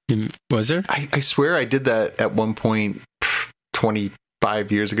 Was there? I swear I did that at one point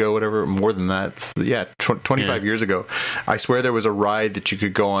 25 years ago, whatever, more than that. Yeah, 25 years ago. I swear there was a ride that you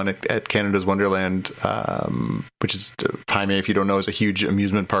could go on at Canada's Wonderland, which is, Jaime, if you don't know, is a huge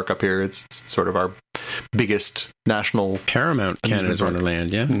amusement park up here. It's sort of our biggest national Paramount Canada's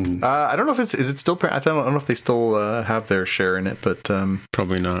Wonderland, yeah. I don't know if is it still, I don't know if they still have their share in it, but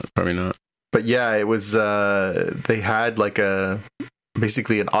probably not. But yeah, it was they had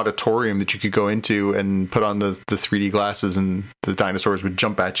basically an auditorium that you could go into and put on the 3D glasses, and the dinosaurs would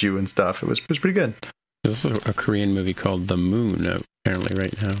jump at you and stuff. It was pretty good. There's also a Korean movie called The Moon out apparently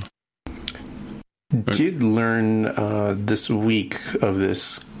right now. Did learn this week of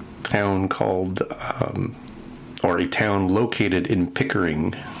this town called, or a town located in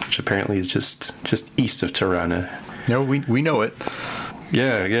Pickering, which apparently is just east of Tirana. No, we know it.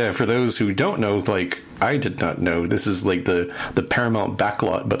 Yeah. For those who don't know, I did not know, this is the Paramount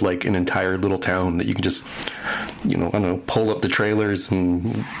backlot, but an entire little town that you can just, pull up the trailers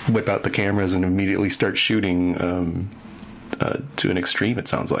and whip out the cameras and immediately start shooting to an extreme, it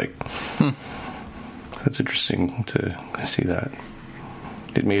sounds like. That's interesting to see that.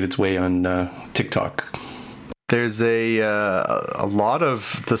 It made its way on TikTok. There's a lot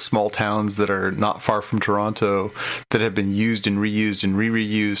of the small towns that are not far from Toronto that have been used and reused and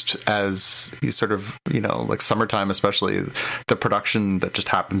reused as sort of, summertime, especially the production that just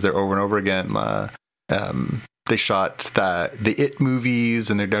happens there over and over again. They shot the It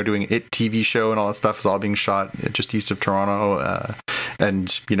movies, and they're now doing an It TV show, and all that stuff is all being shot just east of Toronto. And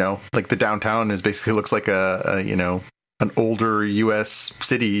the downtown basically looks like an older U.S.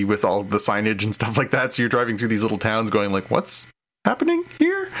 city with all the signage and stuff like that. So you're driving through these little towns going what's happening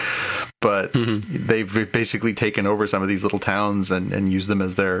here? But they've basically taken over some of these little towns and used them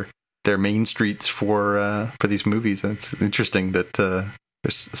as their main streets for these movies. And it's interesting that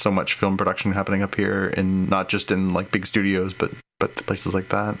there's so much film production happening up here, and not just in big studios, but places like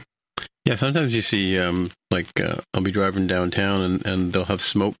that. Yeah, sometimes you see, I'll be driving downtown and they'll have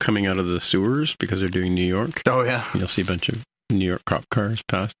smoke coming out of the sewers because they're doing New York. Oh, yeah. And you'll see a bunch of New York cop cars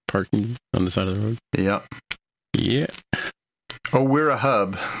past parking on the side of the road. Yeah. Yeah. Oh, we're a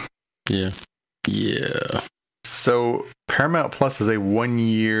hub. Yeah. Yeah. So Paramount Plus is a 1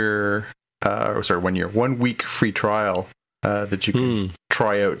 week free trial that you can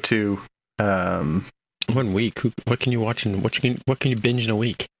try out too. 1 week. What can you watch what can you binge in a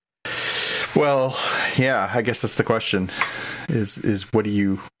week? Well, yeah, I guess that's the question. Is how do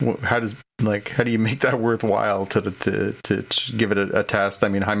you make that worthwhile to give it a test? I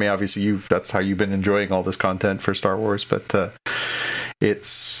mean, Jaime, obviously that's how you've been enjoying all this content for Star Wars, but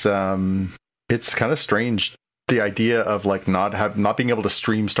it's kind of strange, the idea of like not being able to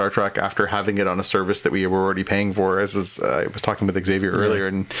stream Star Trek after having it on a service that we were already paying for. I was talking with Xavier earlier,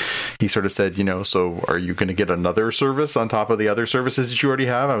 and he sort of said, so are you going to get another service on top of the other services that you already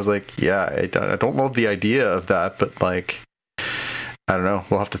have? I was like, yeah, I don't love the idea of that, but like, I don't know.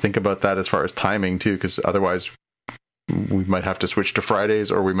 We'll have to think about that as far as timing too, because otherwise we might have to switch to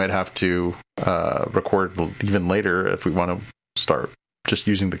Fridays, or we might have to record even later if we want to start just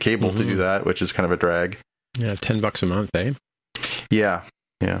using the cable to do that, which is kind of a drag. Yeah, $10 a month, eh? Yeah.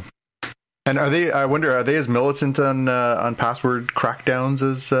 And are they as militant on password crackdowns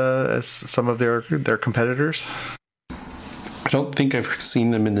as some of their competitors? I don't think I've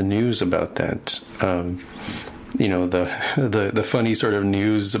seen them in the news about that. The funny sort of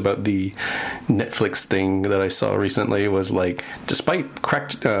news about the Netflix thing that I saw recently was like, despite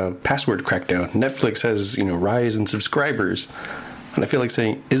password crackdown, Netflix has rise in subscribers. And I feel like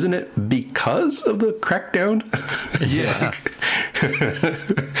saying, isn't it because of the crackdown? Yeah.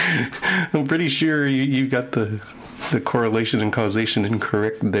 I'm pretty sure you got the correlation and causation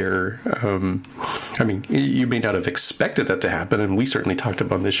incorrect there. I mean, you may not have expected that to happen, and we certainly talked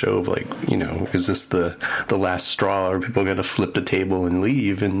about this show of like, is this the last straw? Are people going to flip the table and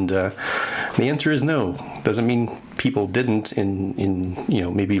leave? And the answer is no. Doesn't mean people didn't in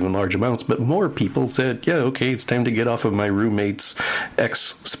maybe even large amounts, but more people said, yeah, okay, it's time to get off of my roommates,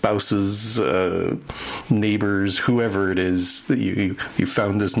 ex-spouses, neighbors, whoever it is that you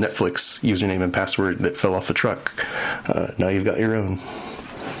found this Netflix username and password that fell off a truck. Now you've got your own.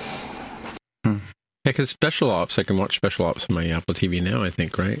 Yeah, because Special Ops, I can watch Special Ops on my Apple TV now, I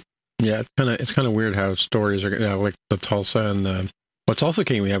think, right? Yeah, it's kind of weird how stories are like the Tulsa and the Tulsa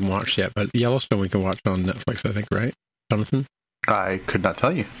King we haven't watched yet, but Yellowstone we can watch on Netflix, I think, right, Jonathan? I could not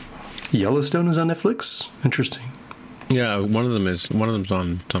tell you. Yellowstone is on Netflix? Interesting. Yeah, one of them's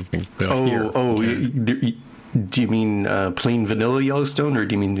on something. Do you mean plain vanilla Yellowstone, or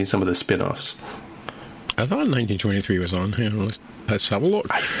do you mean some of the spin-offs? I thought 1923 was on. Let's have a look.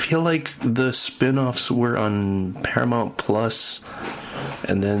 I feel like the spin-offs were on Paramount Plus,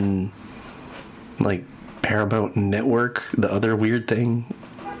 and then like Paramount Network, the other weird thing,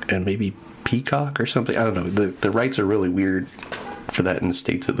 and maybe Peacock or something. I don't know. The rights are really weird for that in the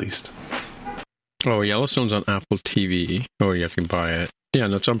States, at least. Oh, Yellowstone's on Apple TV. Oh, you have to buy it. Yeah,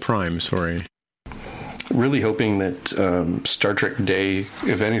 no, it's on Prime, sorry. Really hoping that Star Trek Day,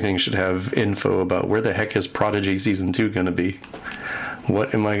 if anything, should have info about where the heck is Prodigy Season 2 going to be.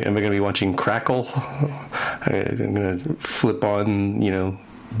 What am I going to be watching? Crackle? I'm going to flip on,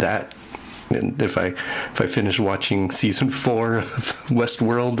 that. And if I finish watching Season 4 of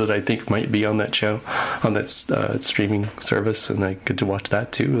Westworld, that I think might be on that show, on that streaming service, and I get to watch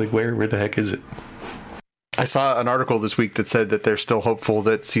that too, like where the heck is it? I saw an article this week that said that they're still hopeful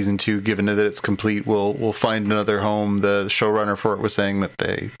that season 2, given that it's complete, will find another home. The showrunner for it was saying that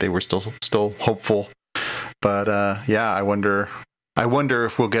they were still hopeful. But yeah, I wonder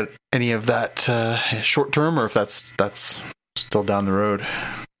if we'll get any of that short term, or if that's still down the road.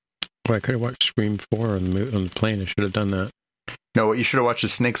 Well, I could have watched Scream 4 on the plane. I should have done that. No, what you should have watched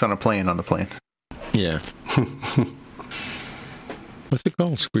is Snakes on a Plane on the plane. Yeah. What's it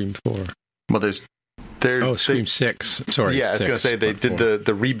called? Scream 4. Well, there's Scream 6. Sorry. Yeah, I was going to say they did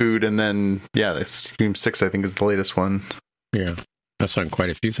the reboot, and then Scream 6 I think is the latest one. Yeah, that's on quite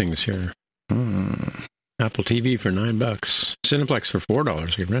a few things here. Apple TV for $9, Cineplex for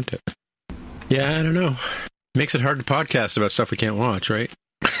 $4. You can rent it. Yeah, I don't know. Makes it hard to podcast about stuff we can't watch, right?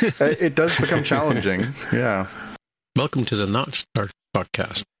 It does become challenging. Yeah. Welcome to the Not Star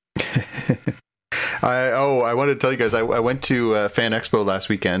podcast. I wanted to tell you guys, I went to Fan Expo last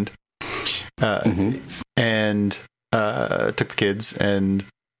weekend. And took the kids, and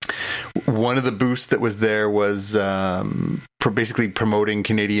one of the booths that was there was basically promoting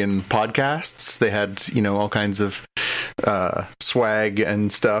Canadian podcasts. They had all kinds of swag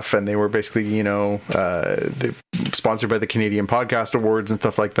and stuff, and they were basically sponsored by the Canadian Podcast Awards and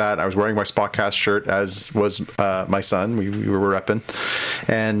stuff like that. I was wearing my Spotcast shirt, as was my son. We were repping,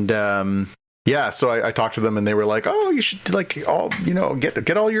 and Yeah, so I talked to them and they were like, "Oh, you should like all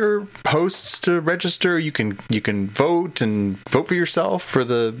get all your hosts to register. You can vote for yourself for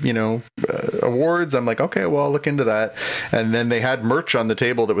the awards." I'm like, "Okay, well, I'll look into that." And then they had merch on the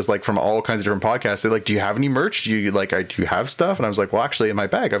table that was like from all kinds of different podcasts. They're like, "Do you have any merch? Do you have stuff?" And I was like, "Well, actually, in my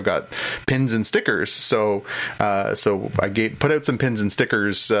bag, I've got pins and stickers." So I put out some pins and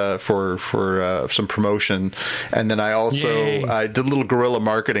stickers for some promotion, and then I also I did a little guerrilla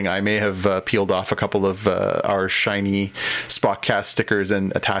marketing. I may have peeled off a couple of our shiny Spotcast stickers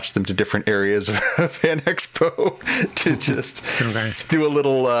and attached them to different areas of Fan Expo to just do a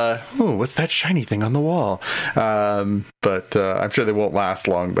little what's that shiny thing on the wall? But I'm sure they won't last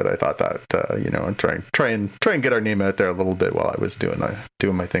long, but I thought that try and get our name out there a little bit while I was doing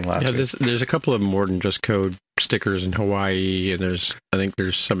my thing last week. There's a couple of more than just code stickers in Hawaii, and I think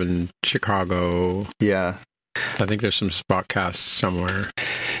there's some in Chicago. Yeah, I think there's some Spotcasts somewhere.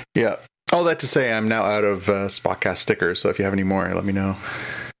 Yeah. All that to say, I'm now out of Spotcast stickers, so if you have any more, let me know.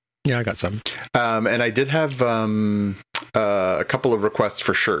 Yeah, I got some. And I did have a couple of requests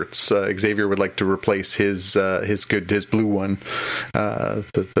for shirts. Xavier would like to replace his blue one.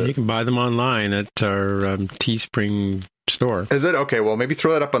 You can buy them online at our Teespring store. Is it? Okay, well, maybe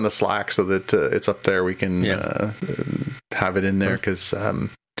throw that up on the Slack so that it's up there. We can have it in there, because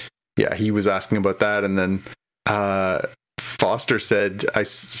he was asking about that, and then Foster said,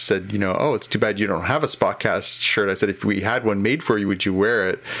 oh, it's too bad you don't have a Spotcast shirt. I said, if we had one made for you, would you wear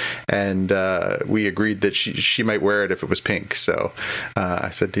it? And we agreed that she might wear it if it was pink. So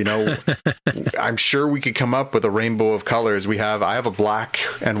I said, I'm sure we could come up with a rainbow of colors. I have a black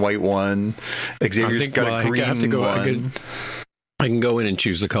and white one. Xavier's got a green one. I can go in and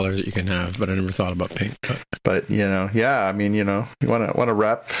choose the colors that you can have, but I never thought about pink. But you want to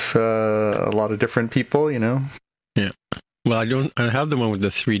rep a lot of different people, Yeah. Well, I have the one with the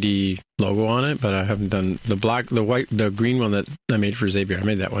 3D logo on it, but I haven't done the black, the white, the green one that I made for Xavier. I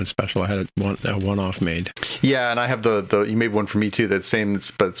made that one special. I had a one-off made. Yeah, and I have the you made one for me too. That's same,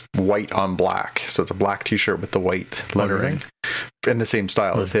 but it's white on black. So it's a black T-shirt with the white lettering. In the same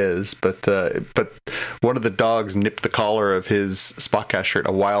style as his, but one of the dogs nipped the collar of his Spotcast shirt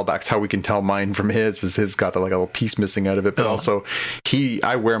a while back. That's how we can tell mine from his. Is his got like a little piece missing out of it, but also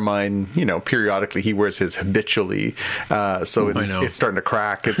I wear mine, periodically. He wears his habitually, so it's starting to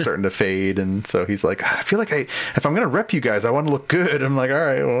crack, it's starting to fade, and so he's like, I feel like if I'm gonna rep you guys, I want to look good. I'm like, all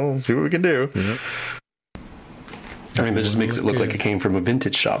right, well, see what we can do. Yeah. I mean, that just makes it look like it came from a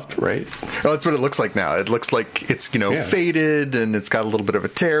vintage shop, right? Well, that's what it looks like now. It looks like it's, faded, and it's got a little bit of a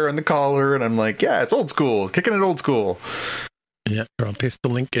tear in the collar, and I'm like, yeah, it's old school. Kicking it old school. Yeah, I'll paste the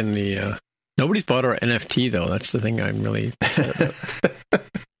link in the... Nobody's bought our NFT, though. That's the thing I'm really upset about.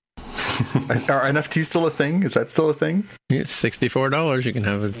 Are NFTs still a thing? Is that still a thing? It's $64. You can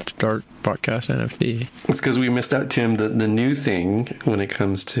have a Start Podcast NFT. It's because we missed out, Tim. The new thing when it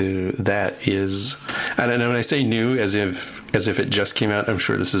comes to that is, I don't know, when I say new, as if it just came out, I'm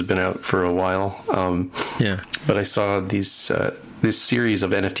sure this has been out for a while. But I saw this series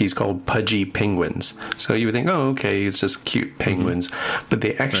of NFTs called Pudgy Penguins. So you would think, oh, okay, it's just cute penguins. But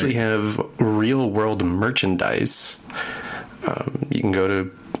they actually have real world merchandise. You can go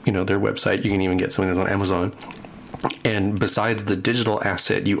to their website. You can even get something that's on Amazon. And besides the digital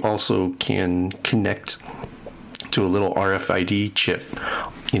asset, you also can connect to a little RFID chip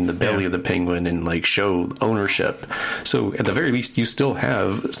in the belly of the penguin and show ownership. So at the very least, you still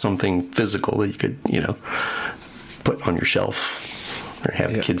have something physical that you could, put on your shelf or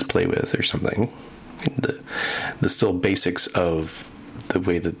have the kids play with or something. The still basics of the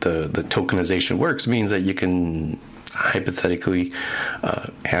way that the tokenization works means that you can hypothetically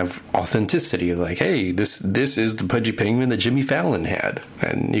have authenticity, like, hey, this is the Pudgy Penguin that Jimmy Fallon had,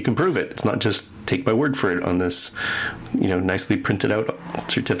 and you can prove it. It's not just take my word for it on this nicely printed out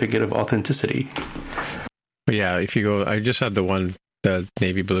certificate of authenticity. But yeah, if you go, I just had the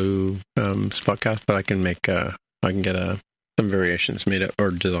navy blue Spotcast, but I can get some variations made up or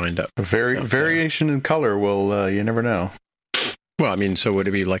designed up. Variation in color will you never know. Well, I mean, so would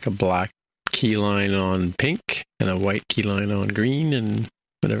it be like a black key line on pink and a white key line on green and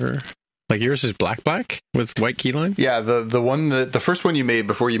whatever? Like yours is black with white key line? Yeah, the first one you made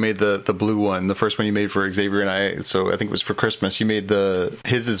before you made the blue one, the first one you made for Xavier and I, so I think it was for Christmas, you made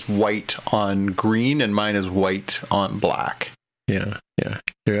his is white on green and mine is white on black. Yeah.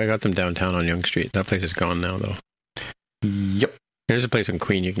 I got them downtown on Yonge Street. That place is gone now, though. Yep. There's a place in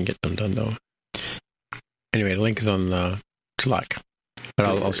Queen you can get them done, though. Anyway, the link is on the Slack. But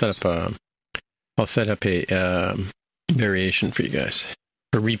I'll set up a variation for you guys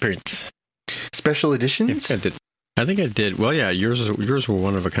for reprints. Special editions? I think I did. Well, yeah, yours were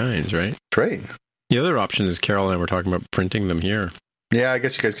one of a kinds, right? Right. The other option is Carol and I were talking about printing them here. Yeah, I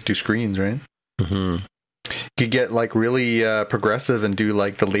guess you guys could do screens, right? Mm-hmm. You could get like really progressive and do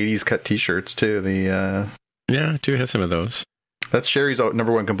like the ladies cut T-shirts too. Yeah, I do have some of those. That's Sherry's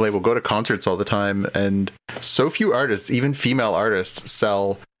number one complaint. We'll go to concerts all the time, and so few artists, even female artists,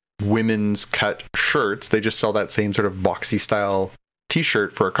 sell women's cut shirts. They just sell that same sort of boxy style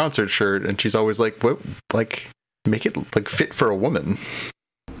T-shirt for a concert shirt, and she's always like, "What? Like, make it like fit for a woman."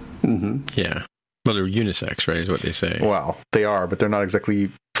 Mm-hmm. Yeah. Well, they're unisex, right? Is what they say. Well, they are, but they're not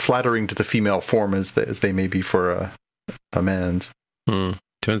exactly flattering to the female form as they may be for a man's.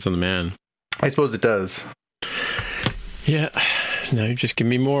 Depends on the man. I suppose it does. Yeah. Now you just give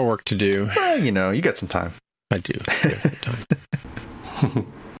me more work to do. Well, you got some time. I do. Time.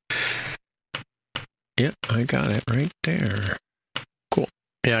 Yep, I got it right there. Cool.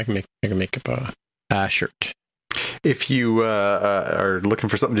 Yeah, I can make up a shirt. If you are looking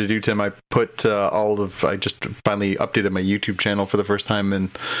for something to do, Tim, I put I just finally updated my YouTube channel for the first time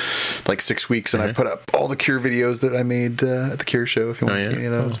in like 6 weeks, and I put up all the Cure videos that I made at the Cure show, if you want to see any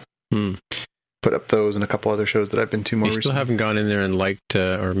of those. Put up those and a couple other shows that I've been to more recently. You still haven't gone in there and liked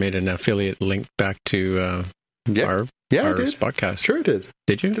or made an affiliate link back to our podcast? Sure I did.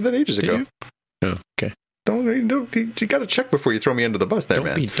 Did you? I did that ages ago. Oh, okay. Don't you got to check before you throw me under the bus there,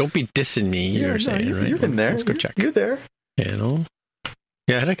 man. Don't be dissing me, you're saying, right? You're in there. Let's go check. You're there. Yeah,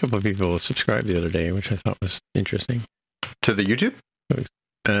 I had a couple of people subscribe the other day, which I thought was interesting. To the YouTube?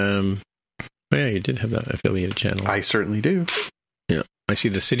 Yeah, you did have that affiliated channel. I certainly do. Yeah. I see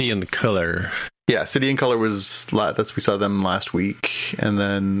the City and the Color. Yeah, City and Color we saw them last week, and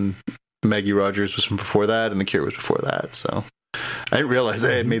then Maggie Rogers was from before that, and The Cure was before that, so I didn't realize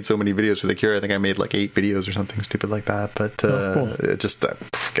I had made so many videos for The Cure. I think I made like 8 videos or something stupid like that, but cool. It just,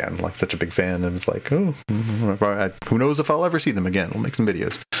 again, like such a big fan, I was like, who knows if I'll ever see them again. We'll make some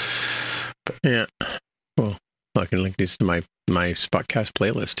videos. But, yeah. Well, I can link these to my Spotcast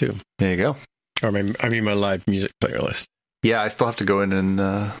playlist too. There you go. Or my live music playlist. Yeah, I still have to go in and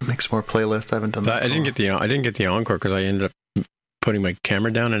make some more playlists. I haven't done that. I didn't get the encore because I ended up putting my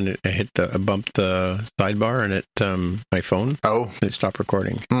camera down and I bumped the sidebar and my phone. Oh, and it stopped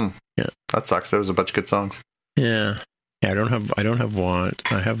recording. Yeah, that sucks. There was a bunch of good songs. Yeah. I don't have Want.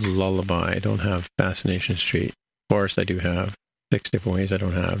 I have Lullaby. I don't have Fascination Street. Forest I do have. 6 Different Ways I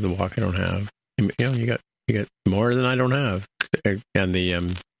don't have. The Walk I don't have. You got more than I don't have. And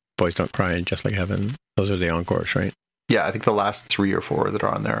the Boys Don't Cry and Just Like Heaven. Those are the encores, right? Yeah, I think the last 3 or 4 that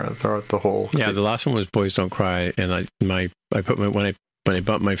are on there are the whole. Yeah, the last one was Boys Don't Cry, and I put when I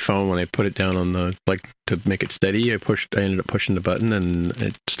bumped my phone, when I put it down on the to make it steady, I ended up pushing the button and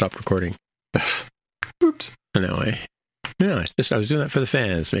it stopped recording. Oops. And now I was doing that for the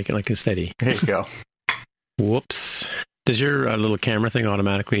fans, make it like a steady. There you go. Whoops. Does your little camera thing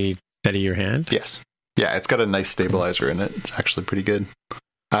automatically steady your hand? Yes. Yeah, it's got a nice stabilizer in it. It's actually pretty good.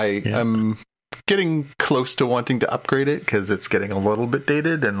 I'm getting close to wanting to upgrade it because it's getting a little bit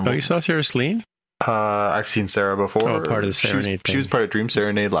dated. And you saw Sarah Slean? I've seen Sarah before. Oh, part of the Serenade. She was part of Dream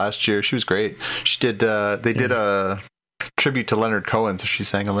Serenade last year. She was great. She did. They did a tribute to Leonard Cohen, so she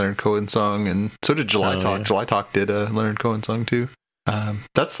sang a Leonard Cohen song, and so did July Talk. Yeah. July Talk did a Leonard Cohen song too.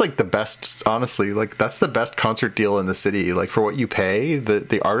 That's like the best, honestly. Like that's the best concert deal in the city. Like for what you pay,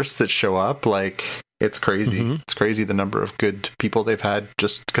 the artists that show up, like it's crazy. Mm-hmm. It's crazy the number of good people they've had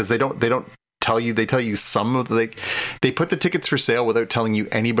just because they don't tell you. They tell you some of they put the tickets for sale without telling you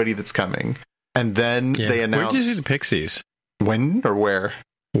anybody that's coming, and then they announce. Where did you see the Pixies? When or where?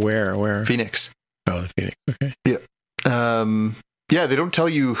 Where? Phoenix. Oh, the Phoenix. Okay. Yeah. Yeah, they don't tell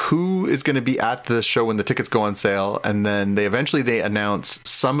you who is going to be at the show when the tickets go on sale, and then they announce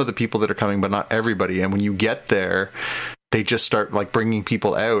some of the people that are coming, but not everybody. And when you get there, they just start like bringing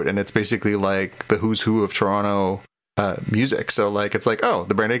people out, and it's basically like the who's who of Toronto music. So like it's like, oh,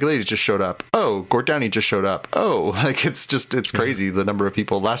 the Bare Naked Ladies just showed up. Oh, Gort Downey just showed up. Oh, like it's crazy the number of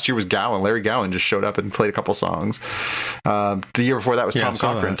people. Last year was Gowan. Larry Gowan just showed up and played a couple songs. The year before that was Tom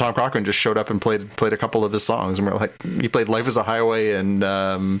Cochrane. Tom Cochrane just showed up and played a couple of his songs, and we're like, he played Life is a Highway and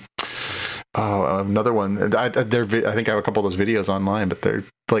another one. I think I have a couple of those videos online, but they're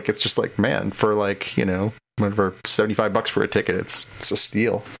like, it's just like, man, for like, whatever, $75 for a ticket, it's a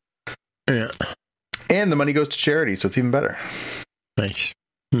steal. Yeah. And the money goes to charity, so it's even better. Nice.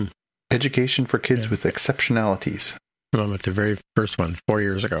 Education for kids with exceptionalities. I'm at the very first one, 4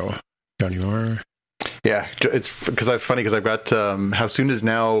 years ago. Johnny Marr. Yeah, it's funny because I've got How Soon Is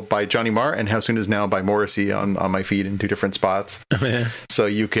Now by Johnny Marr and How Soon Is Now by Morrissey on my feed in 2 different spots. Oh, yeah. So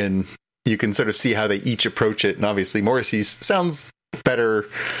you can sort of see how they each approach it. And obviously Morrissey's sounds better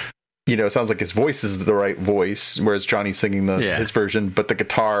it sounds like his voice is the right voice, whereas Johnny's singing his version, but the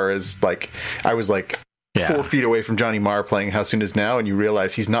guitar is like, I was like 4 feet away from Johnny Marr playing How Soon Is Now, and you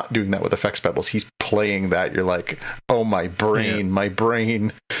realize he's not doing that with effects pedals. He's playing that. You're like, oh, my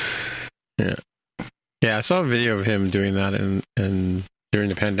brain. Yeah. Yeah, I saw a video of him doing that and during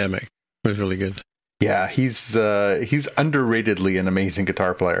the pandemic. It was really good. Yeah, he's underratedly an amazing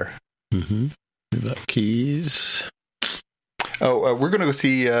guitar player. Mm-hmm. Keys. Oh, we're going to go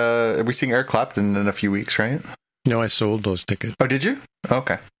see, are we seeing Eric Clapton in a few weeks, right? No, I sold those tickets. Oh, did you?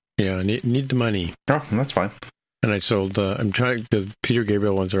 Okay. Yeah, I need the money. Oh, that's fine. And I sold, the Peter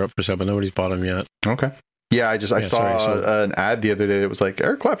Gabriel ones are up for sale, but nobody's bought them yet. Okay. Yeah, I saw an ad the other day that was like,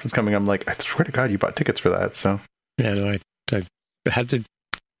 Eric Clapton's coming. I'm like, I swear to God, you bought tickets for that, so. Yeah, no, I had to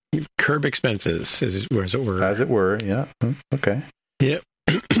curb expenses, as it were. As it were, yeah. Okay. Yep.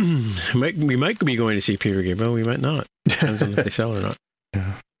 We might be going to see Peter Gabriel, we might not. Depends on if they sell or not.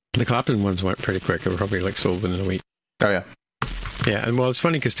 Yeah. The Clapton ones went pretty quick. They were probably sold within a week. Oh, yeah. Yeah, and it's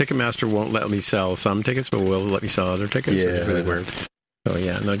funny because Ticketmaster won't let me sell some tickets, but will let me sell other tickets. Yeah. It's really weird. So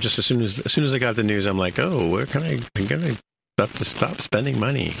yeah, no, just as soon as I got the news, I'm like, oh, where can I'm gonna have to stop spending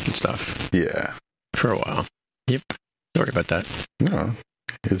money and stuff. Yeah. For a while. Yep. Sorry about that. No,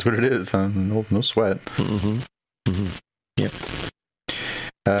 it's what it is. No sweat. Mm-hmm. Mm-hmm. Yep.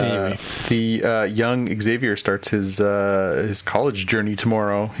 Anyway. The young Xavier starts his college journey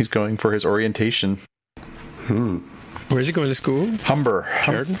tomorrow. He's going for his orientation. Where's he going to school? Humber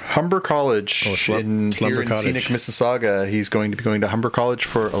College here in scenic Mississauga. He's going to be going to Humber College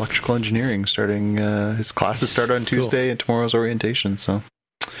for electrical engineering. Starting his classes start on Tuesday, and tomorrow's orientation. So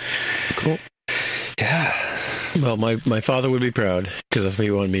cool. Yeah. Well, my father would be proud because that's what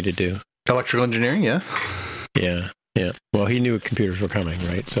he wanted me to do. Electrical engineering, yeah. Yeah. Yeah. Well, he knew computers were coming,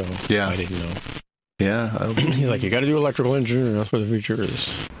 right? So yeah. I didn't know. Yeah. He's like, you got to do electrical engineering. That's what the future is.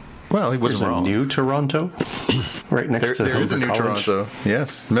 Well, he wasn't wrong. A new Toronto, right next to there is a new College. Toronto.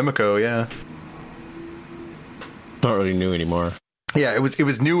 Yes, Mimico. Yeah. Not really new anymore. Yeah, it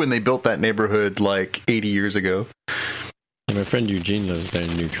was new when they built that neighborhood like 80 years ago. And my friend Eugene lives there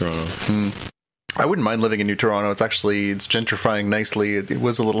in New Toronto. I wouldn't mind living in New Toronto. It's gentrifying nicely. It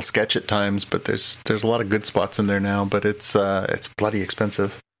was a little sketch at times, but there's a lot of good spots in there now. But it's bloody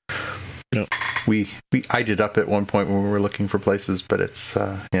expensive. No. We eyed it up at one point when we were looking for places, but it's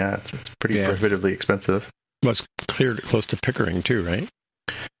pretty prohibitively expensive. Well, it's close to Pickering too, right?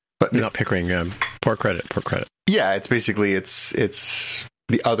 But not Pickering. Port Credit. Yeah, it's basically it's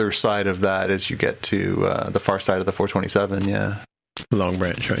the other side of that as you get to the far side of the 427. Yeah. Long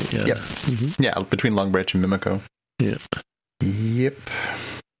Branch, right? Yeah. Yep. Mm-hmm. Yeah, between Long Branch and Mimico. Yeah. Yep.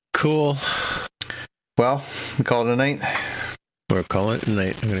 Cool. Well, we call it a night. We'll call it a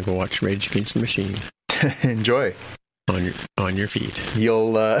night. I'm going to go watch Rage Against the Machine. Enjoy. On your feet.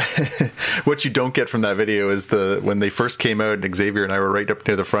 You'll what you don't get from that video is when they first came out, and Xavier and I were right up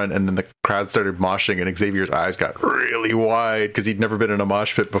near the front, and then the crowd started moshing, and Xavier's eyes got really wide because he'd never been in a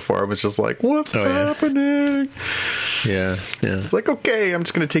mosh pit before. I was just like, "What's happening?" Yeah. It's like, okay, I'm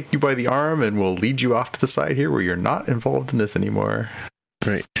just going to take you by the arm, and we'll lead you off to the side here where you're not involved in this anymore.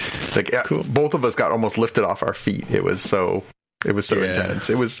 Right. Like, yeah, cool. Both of us got almost lifted off our feet. It was so intense.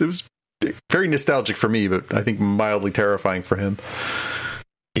 It was very nostalgic for me, but I think mildly terrifying for him.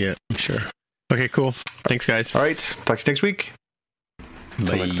 Yeah, sure. Okay, cool. Thanks, guys. All right. Talk to you next week.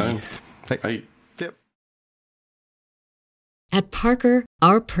 Until next time. Bye. Yep. At Parker,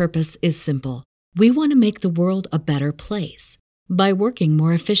 our purpose is simple. We want to make the world a better place by working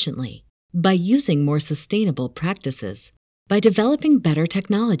more efficiently, by using more sustainable practices, by developing better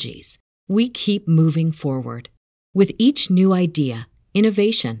technologies. We keep moving forward. With each new idea,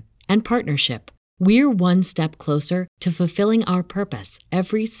 innovation, and partnership, we're one step closer to fulfilling our purpose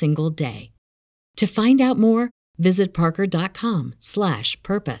every single day. To find out more, visit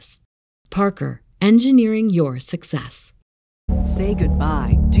parker.com/purpose. Parker, engineering your success. Say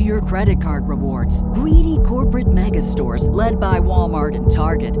goodbye to your credit card rewards. Greedy corporate mega stores, led by Walmart and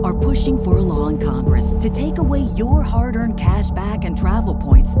Target, are pushing for a law in Congress to take away your hard-earned cash back and travel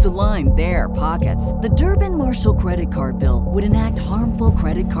points to line their pockets. The Durbin-Marshall credit card bill would enact harmful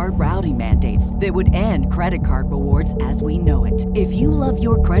credit card routing mandates that would end credit card rewards as we know it. If you love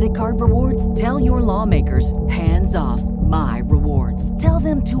your credit card rewards, tell your lawmakers, hands off my rewards. Tell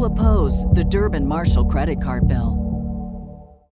them to oppose the Durbin-Marshall credit card bill.